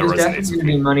 I mean, there's definitely going to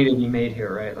be money to be made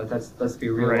here, right? Like, let's be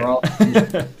real. We're all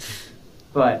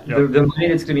but the money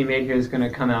that's going to be made here is going to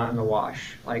come out in the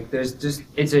wash. Like,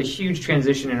 it's a huge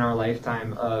transition in our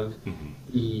lifetime of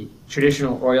the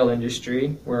traditional oil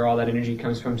industry, where all that energy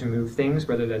comes from to move things,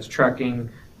 whether that's trucking,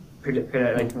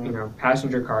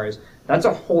 passenger cars. That's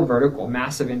a whole vertical,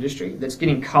 massive industry that's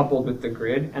getting coupled with the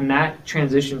grid, and that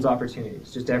transitions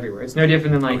opportunities just everywhere. It's no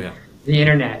different than the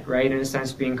internet, right? In a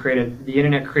sense, being created, the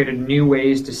internet created new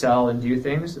ways to sell and do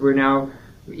things. We're now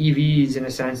EVs, in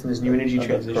a sense, in this new energy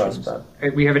transitions.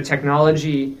 We have a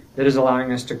technology that is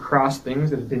allowing us to cross things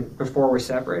that have been before were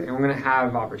separate, and we're going to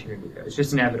have opportunity there. It's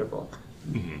just inevitable.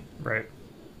 Right.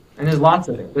 And there's lots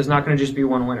of it. There's not going to just be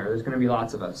one winner. There's going to be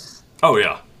lots of us. Oh,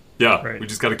 yeah. Yeah, right. We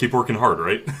just got to keep working hard,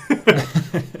 right?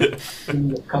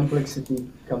 The complexity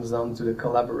comes down to the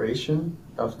collaboration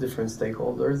of different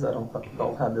stakeholders that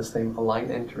don't have the same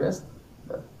aligned interest,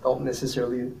 that don't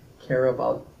necessarily care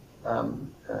about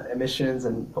emissions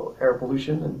and air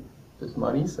pollution and just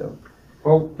money. So,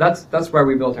 well, that's why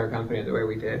we built our company the way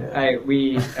we did. I think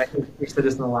we said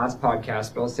this in the last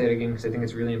podcast, but I'll say it again because I think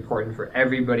it's really important for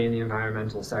everybody in the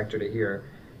environmental sector to hear.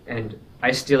 And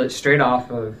I steal it straight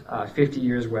off of 50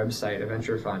 Years website, a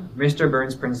venture fund. Mr.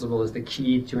 Burns' principle is the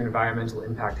key to environmental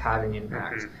impact having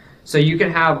impact. So you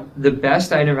can have the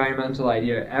best environmental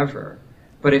idea ever,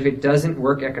 but if it doesn't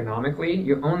work economically,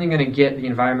 you're only going to get the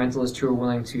environmentalists who are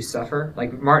willing to suffer.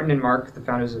 Like Martin and Mark, the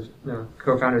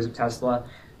co-founders of Tesla,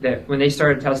 that when they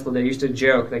started Tesla, they used to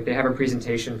joke, like they have a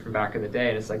presentation from back in the day,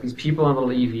 and it's like these people in little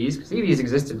EVs, because EVs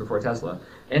existed before Tesla,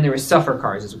 and they were suffer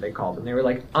cars is what they called them. They were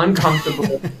like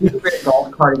uncomfortable, great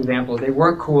golf cart examples. They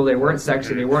weren't cool, they weren't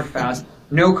sexy, they weren't fast.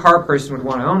 No car person would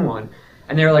want to own one.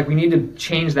 And they were like, we need to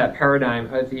change that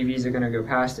paradigm if EVs are going to go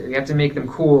past it. We have to make them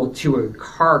cool to a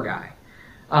car guy.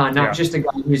 Not just a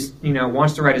guy who's,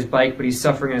 wants to ride his bike, but he's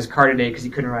suffering in his car today because he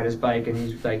couldn't ride his bike, and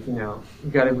he's like,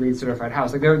 got a LEED certified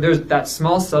house. Like there's that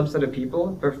small subset of people,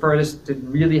 but for us to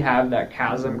really have that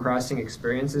chasm crossing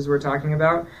experiences we're talking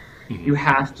about, you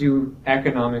have to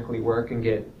economically work and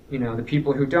get, the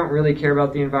people who don't really care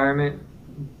about the environment,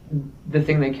 the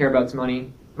thing they care about is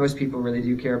money. Most people really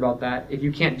do care about that. If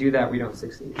you can't do that, we don't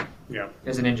succeed. Yeah.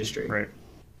 As an industry. Right.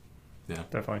 Yeah.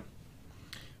 Definitely.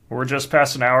 Well, we're just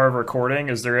past an hour of recording.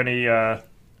 Is there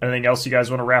anything else you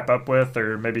guys want to wrap up with,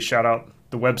 or maybe shout out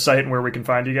the website and where we can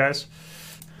find you guys?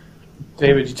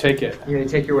 David, you take it. Yeah,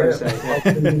 take your website.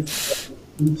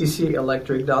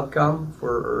 etcelectric.com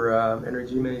for our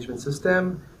energy management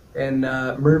system, and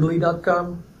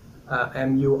murbly.com,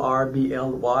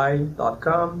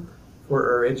 murbly.com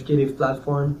for our educative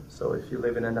platform. So if you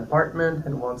live in an apartment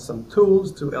and want some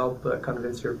tools to help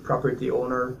convince your property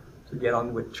owner to get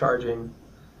on with charging,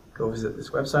 go visit this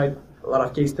website. A lot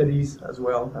of case studies as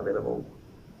well available.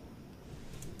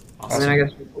 Awesome. And then I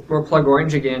guess we'll plug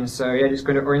Orange again. So yeah, just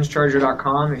go to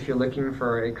orangecharger.com if you're looking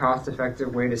for a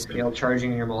cost-effective way to scale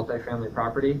charging in your multifamily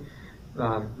property.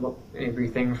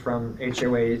 Everything from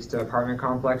HOAs to apartment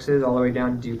complexes all the way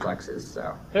down to duplexes.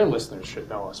 So their listeners should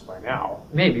know us by now.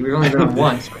 Maybe we've only been on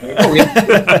once. Right?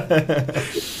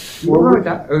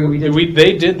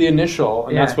 They did the initial,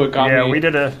 and that's what got me. Yeah, we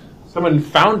did a. Someone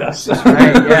found us.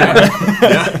 Right,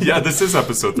 yeah. yeah, this is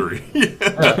episode 3.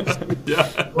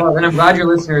 Yeah. Well, then I'm glad your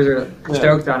listeners are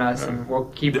stoked on us, and we'll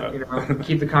keep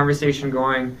keep the conversation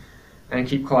going and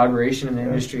keep collaboration in the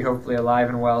industry hopefully alive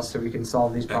and well, so we can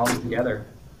solve these problems together.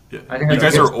 Yeah. I think you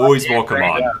guys are always welcome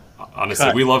on. Yeah.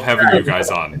 Honestly, we love having you guys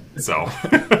on. So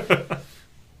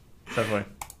definitely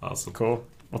awesome, cool.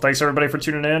 Well, thanks everybody for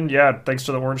tuning in. Yeah, thanks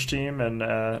to the Orange team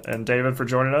and David for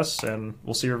joining us, and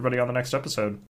we'll see everybody on the next episode.